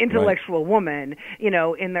 An intellectual woman, in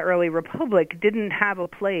the early Republic didn't have a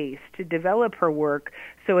place to develop her work,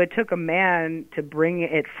 so it took a man to bring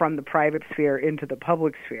it from the private sphere into the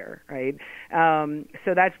public sphere, right?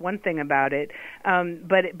 So that's one thing about it.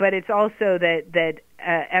 But it's also that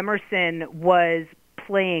Emerson was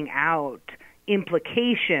playing out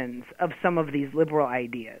implications of some of these liberal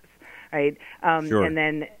ideas, right? Sure. And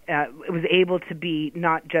then it was able to be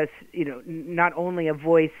not just, not only a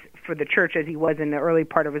voice for the church as he was in the early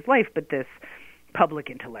part of his life, but this public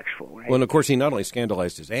intellectual, right? Well, and of course, he not only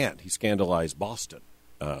scandalized his aunt, he scandalized Boston.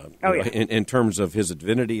 In terms of his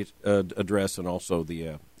divinity address and also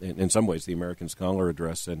in some ways, the American Scholar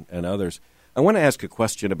Address and others. I want to ask a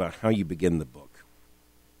question about how you begin the book.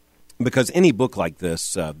 Because any book like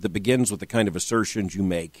this that begins with the kind of assertions you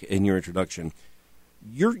make in your introduction,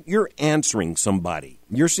 you're answering somebody.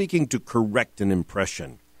 You're seeking to correct an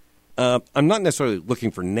impression. I'm not necessarily looking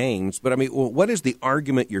for names, but I mean, what is the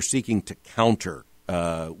argument you're seeking to counter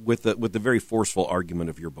with the very forceful argument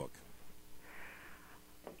of your book?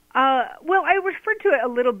 Well, I referred to it a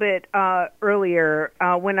little bit earlier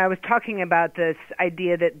when I was talking about this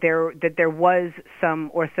idea that there was some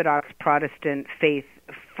Orthodox Protestant faith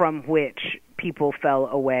from which people fell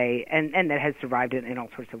away, and that has survived in all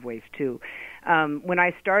sorts of ways too. When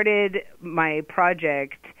I started my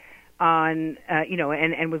project on,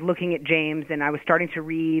 and was looking at James, and I was starting to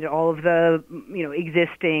read all of the,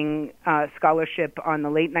 existing scholarship on the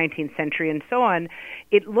late 19th century and so on,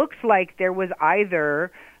 it looks like there was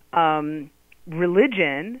either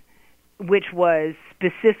religion, which was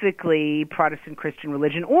specifically Protestant Christian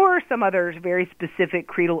religion, or some other very specific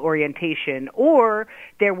creedal orientation, or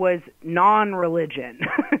there was non-religion,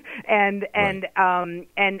 and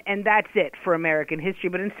that's it for American history.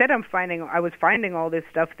 But instead, I was finding all this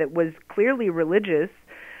stuff that was clearly religious,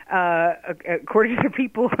 according to the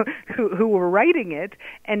people who were writing it,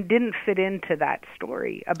 and didn't fit into that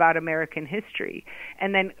story about American history.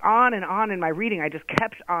 And then on in my reading, I just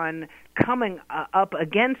kept on coming up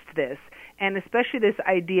against this, and especially this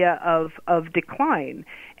idea of decline.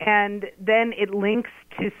 And then it links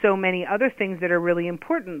to so many other things that are really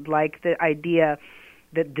important, like the idea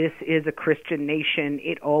that this is a Christian nation,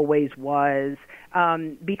 it always was,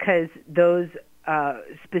 because those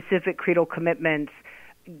specific creedal commitments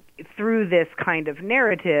through this kind of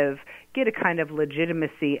narrative get a kind of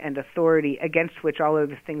legitimacy and authority against which all of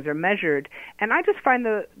these things are measured. And I just find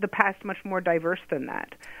the past much more diverse than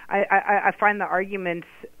that. I find the arguments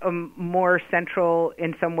more central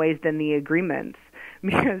in some ways than the agreements,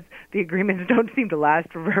 because the agreements don't seem to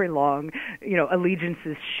last for very long.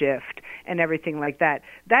 Allegiances shift and everything like that.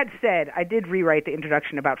 That said, I did rewrite the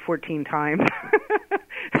introduction about 14 times.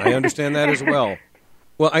 I understand that as well.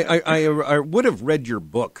 Well, I would have read your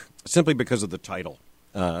book simply because of the title,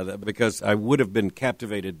 because I would have been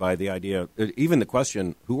captivated by the idea, even the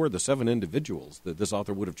question, who are the 7 individuals that this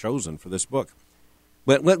author would have chosen for this book?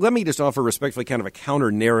 But let me just offer respectfully kind of a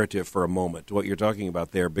counter-narrative for a moment to what you're talking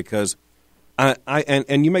about there, because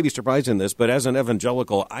and you may be surprised in this, but as an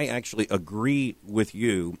evangelical, I actually agree with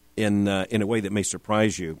you in a way that may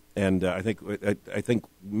surprise you, and I think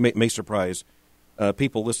may surprise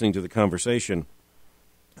people listening to the conversation.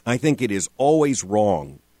 I think it is always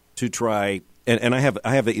wrong to try, and I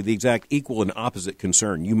have the exact equal and opposite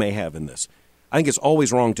concern you may have in this. I think it's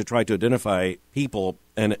always wrong to try to identify people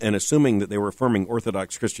and assuming that they were affirming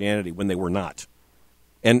Orthodox Christianity when they were not.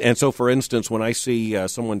 And so, for instance, when I see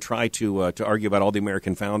someone try to argue about all the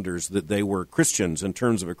American founders that they were Christians in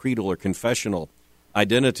terms of a creedal or confessional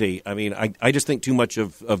identity, I mean, I just think too much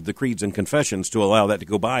of the creeds and confessions to allow that to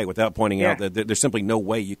go by without pointing out that there's simply no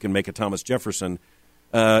way you can make a Thomas Jefferson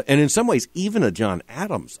and in some ways, even a John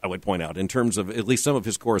Adams, I would point out, in terms of at least some of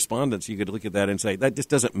his correspondence, you could look at that and say, that just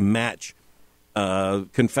doesn't match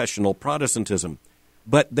confessional Protestantism.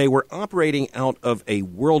 But they were operating out of a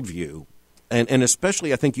worldview, and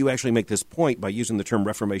especially I think you actually make this point by using the term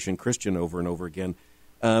Reformation Christian over and over again.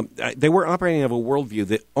 They were operating out of a worldview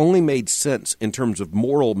that only made sense in terms of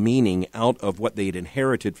moral meaning out of what they had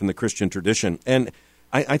inherited from the Christian tradition. And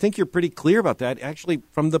I think you're pretty clear about that, actually,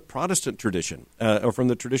 from the Protestant tradition, or from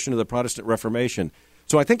the tradition of the Protestant Reformation.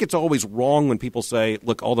 So I think it's always wrong when people say,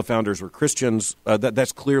 look, all the founders were Christians.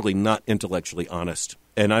 That's clearly not intellectually honest,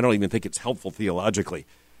 and I don't even think it's helpful theologically.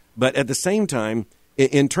 But at the same time,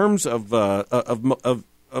 in terms of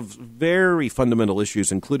very fundamental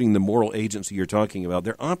issues, including the moral agency you're talking about,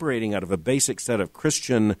 they're operating out of a basic set of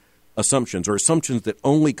Christian assumptions, or assumptions that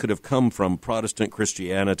only could have come from Protestant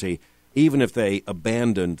Christianity, even if they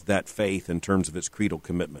abandoned that faith in terms of its creedal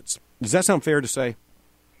commitments. Does that sound fair to say?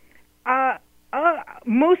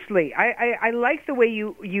 Mostly. I like the way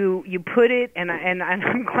you put it, and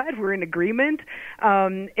I'm glad we're in agreement.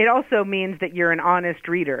 It also means that you're an honest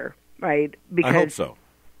reader, right? Because, I hope so.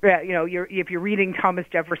 Yeah, if you're reading Thomas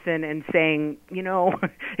Jefferson and saying,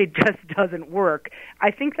 it just doesn't work,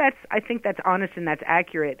 I think that's honest and that's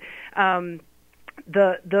accurate.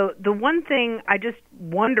 The one thing I just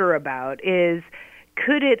wonder about is,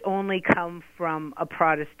 could it only come from a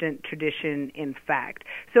Protestant tradition, in fact?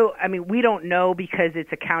 So, I mean, we don't know because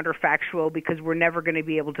it's a counterfactual, because we're never going to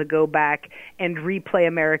be able to go back and replay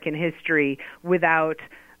American history without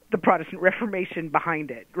the Protestant Reformation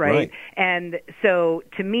behind it, right? And so,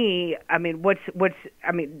 to me, I mean, what's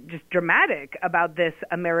just dramatic about this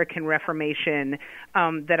American Reformation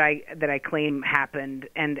that I claim happened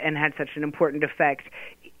and had such an important effect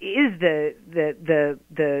is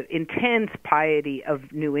the intense piety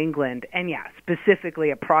of New England, and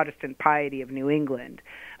specifically a Protestant piety of New England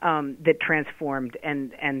that transformed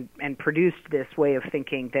and produced this way of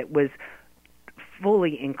thinking that was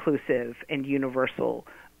fully inclusive and universal,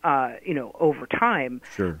 over time.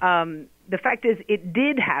 Sure. The fact is, it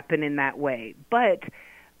did happen in that way, but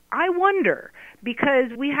I wonder,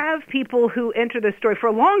 because we have people who enter the story for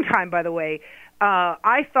a long time, by the way.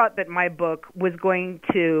 I thought that my book was going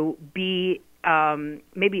to be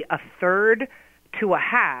maybe a third to a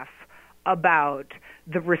half about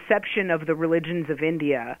the reception of the religions of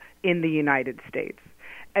India in the United States.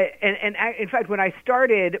 And in fact, when I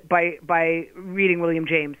started by reading William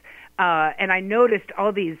James, and I noticed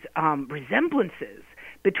all these resemblances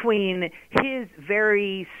between his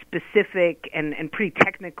very specific and pretty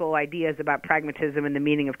technical ideas about pragmatism and the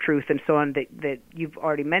meaning of truth and so on that you've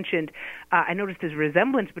already mentioned, I noticed this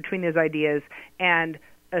resemblance between those ideas and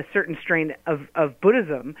a certain strain of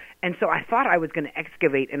Buddhism. And so I thought I was going to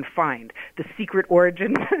excavate and find the secret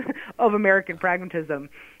origin of American pragmatism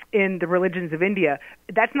in the religions of India.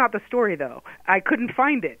 That's not the story, though. I couldn't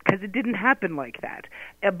find it because it didn't happen like that.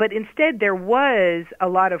 But instead, there was a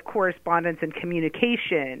lot of correspondence and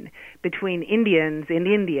communication between Indians in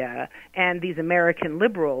India and these American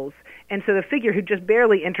liberals. And so the figure who just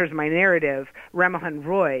barely enters my narrative, Rammohun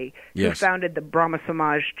Roy, who founded the Brahma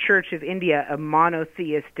Samaj Church of India, a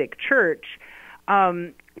monotheistic church,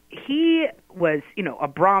 he was, a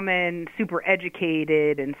Brahmin, super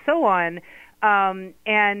educated, and so on,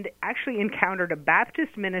 and actually encountered a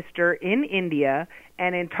Baptist minister in India,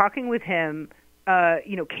 and in talking with him,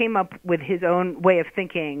 came up with his own way of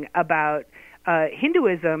thinking about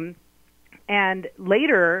Hinduism, and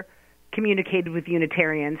later communicated with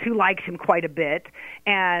Unitarians who liked him quite a bit,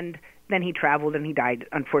 and then he traveled and he died,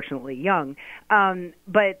 unfortunately, young.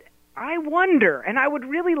 But I wonder, and I would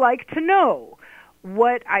really like to know,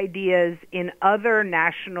 what ideas in other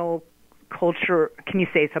national culture, can you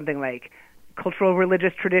say something like cultural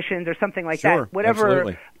religious traditions or something like that,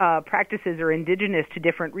 whatever practices are indigenous to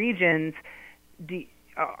different regions,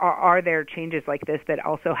 are there changes like this that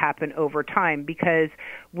also happen over time? Because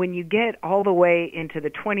when you get all the way into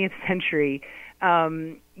the 20th century,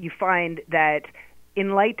 you find that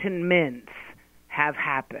enlightenments have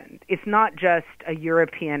happened. It's not just a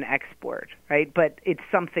European export, right? But it's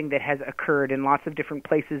something that has occurred in lots of different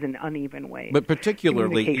places in uneven ways. But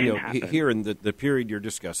particularly, here in the period you're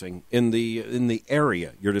discussing, in the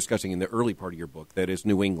area you're discussing in the early part of your book, that is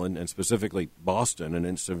New England and specifically Boston and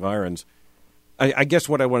its environs, I guess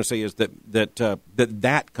what I want to say is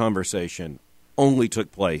that conversation only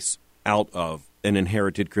took place out of an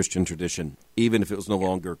inherited Christian tradition, even if it was no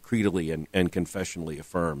longer creedally and confessionally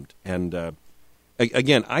affirmed. And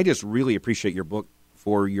again, I just really appreciate your book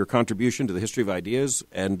for your contribution to the history of ideas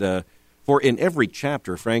and for, in every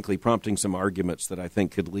chapter, frankly, prompting some arguments that I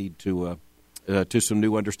think could lead to some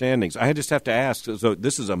new understandings. I just have to ask, so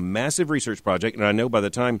this is a massive research project, and I know by the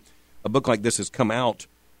time a book like this has come out,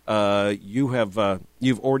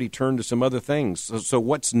 you've already turned to some other things. So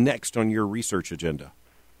what's next on your research agenda?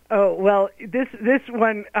 Oh, well, this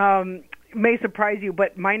one may surprise you,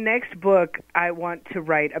 but my next book, I want to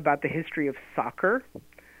write about the history of soccer.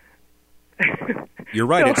 You're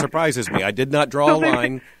right. It surprises me. I did not draw a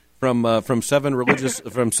line from seven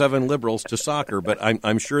liberals to soccer, but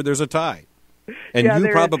I'm sure there's a tie, and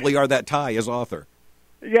you probably are that tie as author.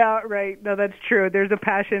 Yeah, right. No, that's true. There's a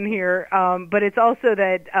passion here. But it's also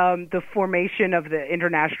that the formation of the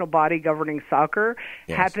international body governing soccer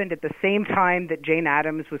happened at the same time that Jane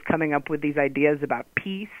Addams was coming up with these ideas about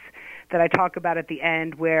peace that I talk about at the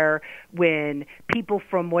end, where when people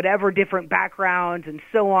from whatever different backgrounds and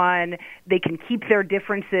so on, they can keep their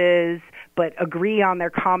differences but agree on their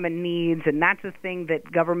common needs, and that's a thing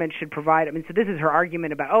that government should provide. I mean, so this is her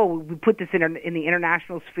argument about, we put this in the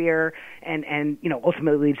international sphere and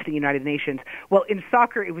ultimately leads to the United Nations. Well, in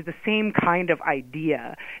soccer, it was the same kind of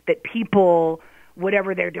idea that people,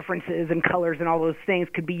 whatever their differences and colors and all those things,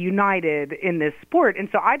 could be united in this sport. And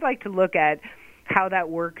so I'd like to look at how that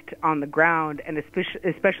worked on the ground, and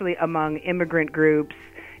especially among immigrant groups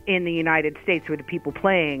in the United States with the people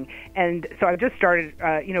playing. And so I just started,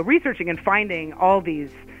 researching and finding all these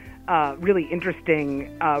really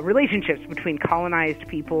interesting relationships between colonized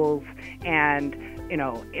peoples and,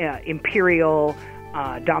 imperial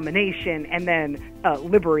domination, and then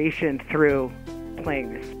liberation through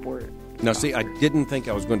playing this sport. Now, see, I didn't think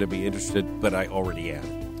I was going to be interested, but I already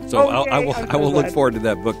am. So I will look forward to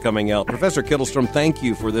that book coming out. Professor Kittelstrom, thank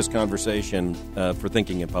you for this conversation for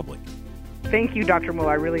Thinking in Public. Thank you, Dr.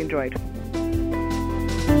 Muller. I really enjoyed.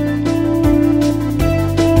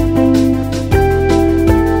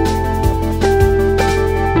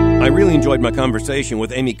 I really enjoyed my conversation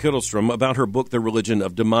with Amy Kittelstrom about her book, The Religion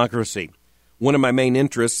of Democracy. One of my main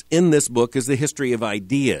interests in this book is the history of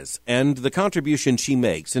ideas and the contribution she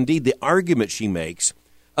makes, indeed the argument she makes,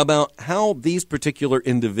 about how these particular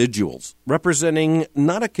individuals, representing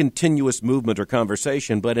not a continuous movement or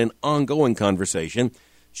conversation, but an ongoing conversation,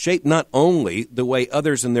 shape not only the way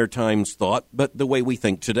others in their times thought, but the way we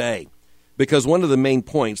think today. Because one of the main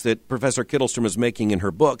points that Professor Kittelstrom is making in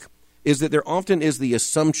her book is that there often is the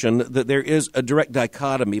assumption that there is a direct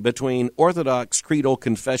dichotomy between Orthodox, creedal,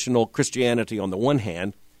 confessional Christianity on the one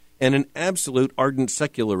hand and an absolute ardent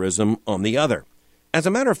secularism on the other. As a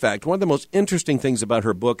matter of fact, one of the most interesting things about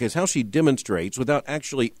her book is how she demonstrates, without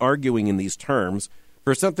actually arguing in these terms,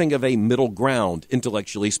 for something of a middle ground,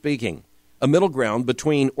 intellectually speaking. A middle ground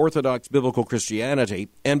between Orthodox biblical Christianity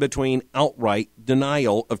and between outright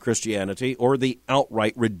denial of Christianity or the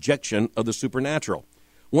outright rejection of the supernatural.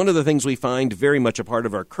 One of the things we find very much a part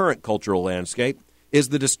of our current cultural landscape is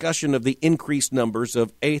the discussion of the increased numbers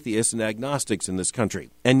of atheists and agnostics in this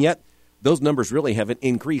country. And yet, those numbers really haven't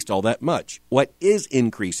increased all that much. What is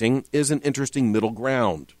increasing is an interesting middle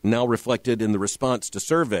ground, now reflected in the response to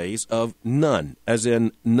surveys of none, as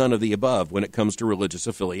in none of the above when it comes to religious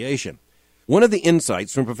affiliation. One of the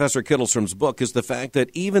insights from Professor Kittelstrom's book is the fact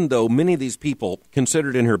that even though many of these people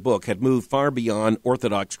considered in her book had moved far beyond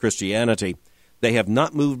Orthodox Christianity, they have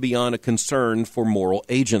not moved beyond a concern for moral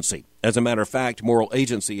agency. As a matter of fact, moral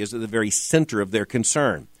agency is at the very center of their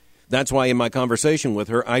concern. That's why in my conversation with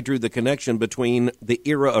her, I drew the connection between the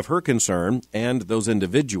era of her concern and those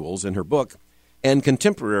individuals in her book and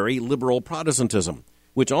contemporary liberal Protestantism,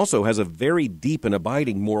 which also has a very deep and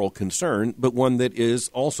abiding moral concern, but one that is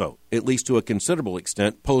also, at least to a considerable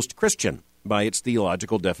extent, post-Christian by its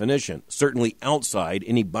theological definition, certainly outside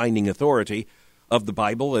any binding authority of the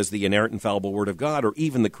Bible as the inerrant infallible Word of God, or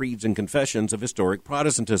even the creeds and confessions of historic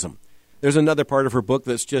Protestantism. There's another part of her book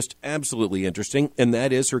that's just absolutely interesting, and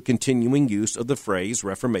that is her continuing use of the phrase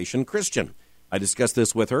Reformation Christian. I discussed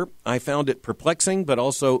this with her. I found it perplexing, but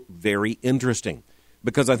also very interesting,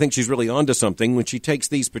 because I think she's really onto something when she takes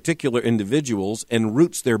these particular individuals and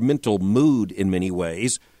roots their mental mood in many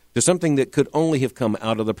ways to something that could only have come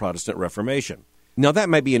out of the Protestant Reformation. Now, that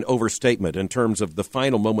might be an overstatement in terms of the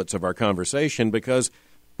final moments of our conversation, because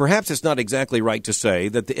perhaps it's not exactly right to say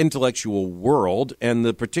that the intellectual world and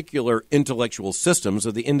the particular intellectual systems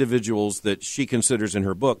of the individuals that she considers in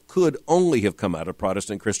her book could only have come out of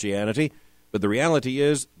Protestant Christianity, but the reality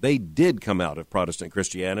is they did come out of Protestant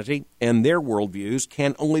Christianity, and their worldviews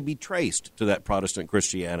can only be traced to that Protestant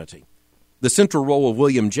Christianity. The central role of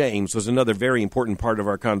William James was another very important part of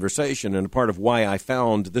our conversation and a part of why I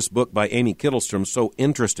found this book by Amy Kittelstrom so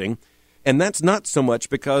interesting. And that's not so much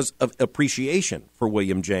because of appreciation for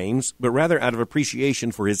William James, but rather out of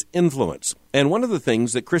appreciation for his influence. And one of the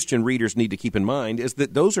things that Christian readers need to keep in mind is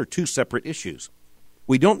that those are two separate issues.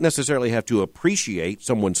 We don't necessarily have to appreciate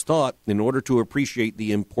someone's thought in order to appreciate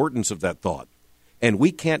the importance of that thought. And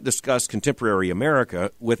we can't discuss contemporary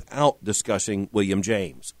America without discussing William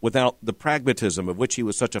James, without the pragmatism of which he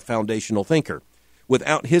was such a foundational thinker,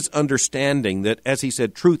 without his understanding that, as he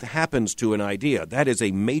said, truth happens to an idea. That is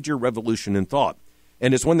a major revolution in thought.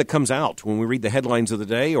 And it's one that comes out when we read the headlines of the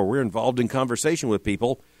day or we're involved in conversation with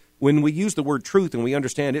people. When we use the word truth and we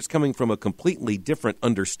understand it's coming from a completely different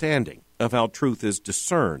understanding of how truth is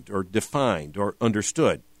discerned or defined or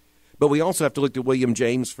understood. But we also have to look to William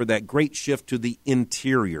James for that great shift to the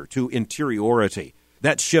interior, to interiority.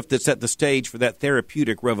 That shift that set the stage for that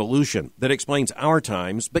therapeutic revolution that explains our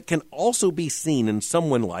times, but can also be seen in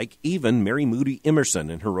someone like even Mary Moody Emerson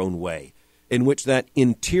in her own way, in which that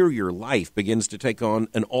interior life begins to take on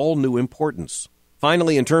an all-new importance.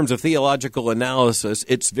 Finally, in terms of theological analysis,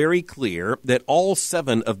 it's very clear that all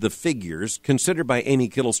 7 of the figures considered by Amy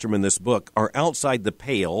Kittelstrom in this book are outside the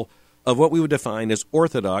pale of what we would define as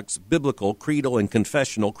Orthodox, biblical, creedal, and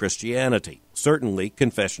confessional Christianity, certainly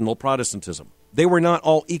confessional Protestantism. They were not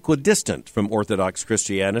all equidistant from Orthodox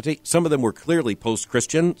Christianity. Some of them were clearly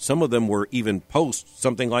post-Christian. Some of them were even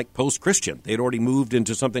something like post-Christian. They had already moved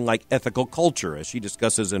into something like ethical culture, as she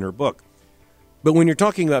discusses in her book. But when you're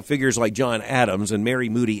talking about figures like John Adams and Mary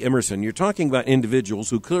Moody Emerson, you're talking about individuals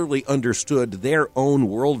who clearly understood their own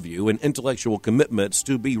worldview and intellectual commitments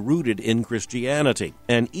to be rooted in Christianity,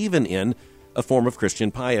 and even in a form of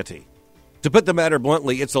Christian piety. To put the matter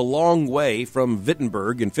bluntly, it's a long way from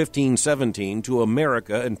Wittenberg in 1517 to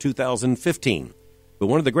America in 2015. But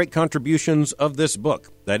one of the great contributions of this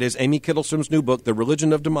book, that is Amy Kittlestrom's new book, The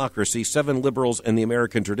Religion of Democracy, 7 Liberals and the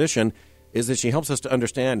American Tradition, is that she helps us to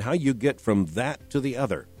understand how you get from that to the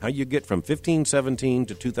other, how you get from 1517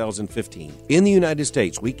 to 2015. In the United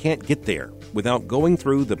States, we can't get there without going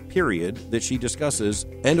through the period that she discusses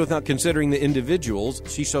and without considering the individuals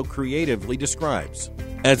she so creatively describes.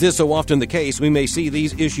 As is so often the case, we may see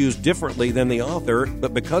these issues differently than the author,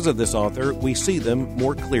 but because of this author, we see them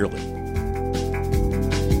more clearly.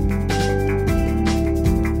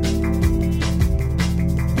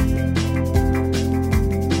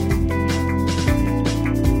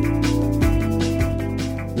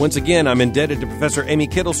 Once again, I'm indebted to Professor Amy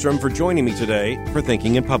Kittlestrom for joining me today for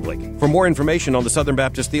Thinking in Public. For more information on the Southern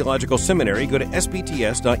Baptist Theological Seminary, go to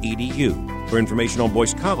sbts.edu. For information on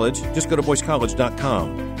Boyce College, just go to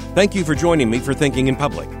boycecollege.com. Thank you for joining me for Thinking in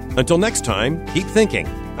Public. Until next time, keep thinking.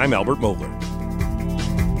 I'm Albert Mohler.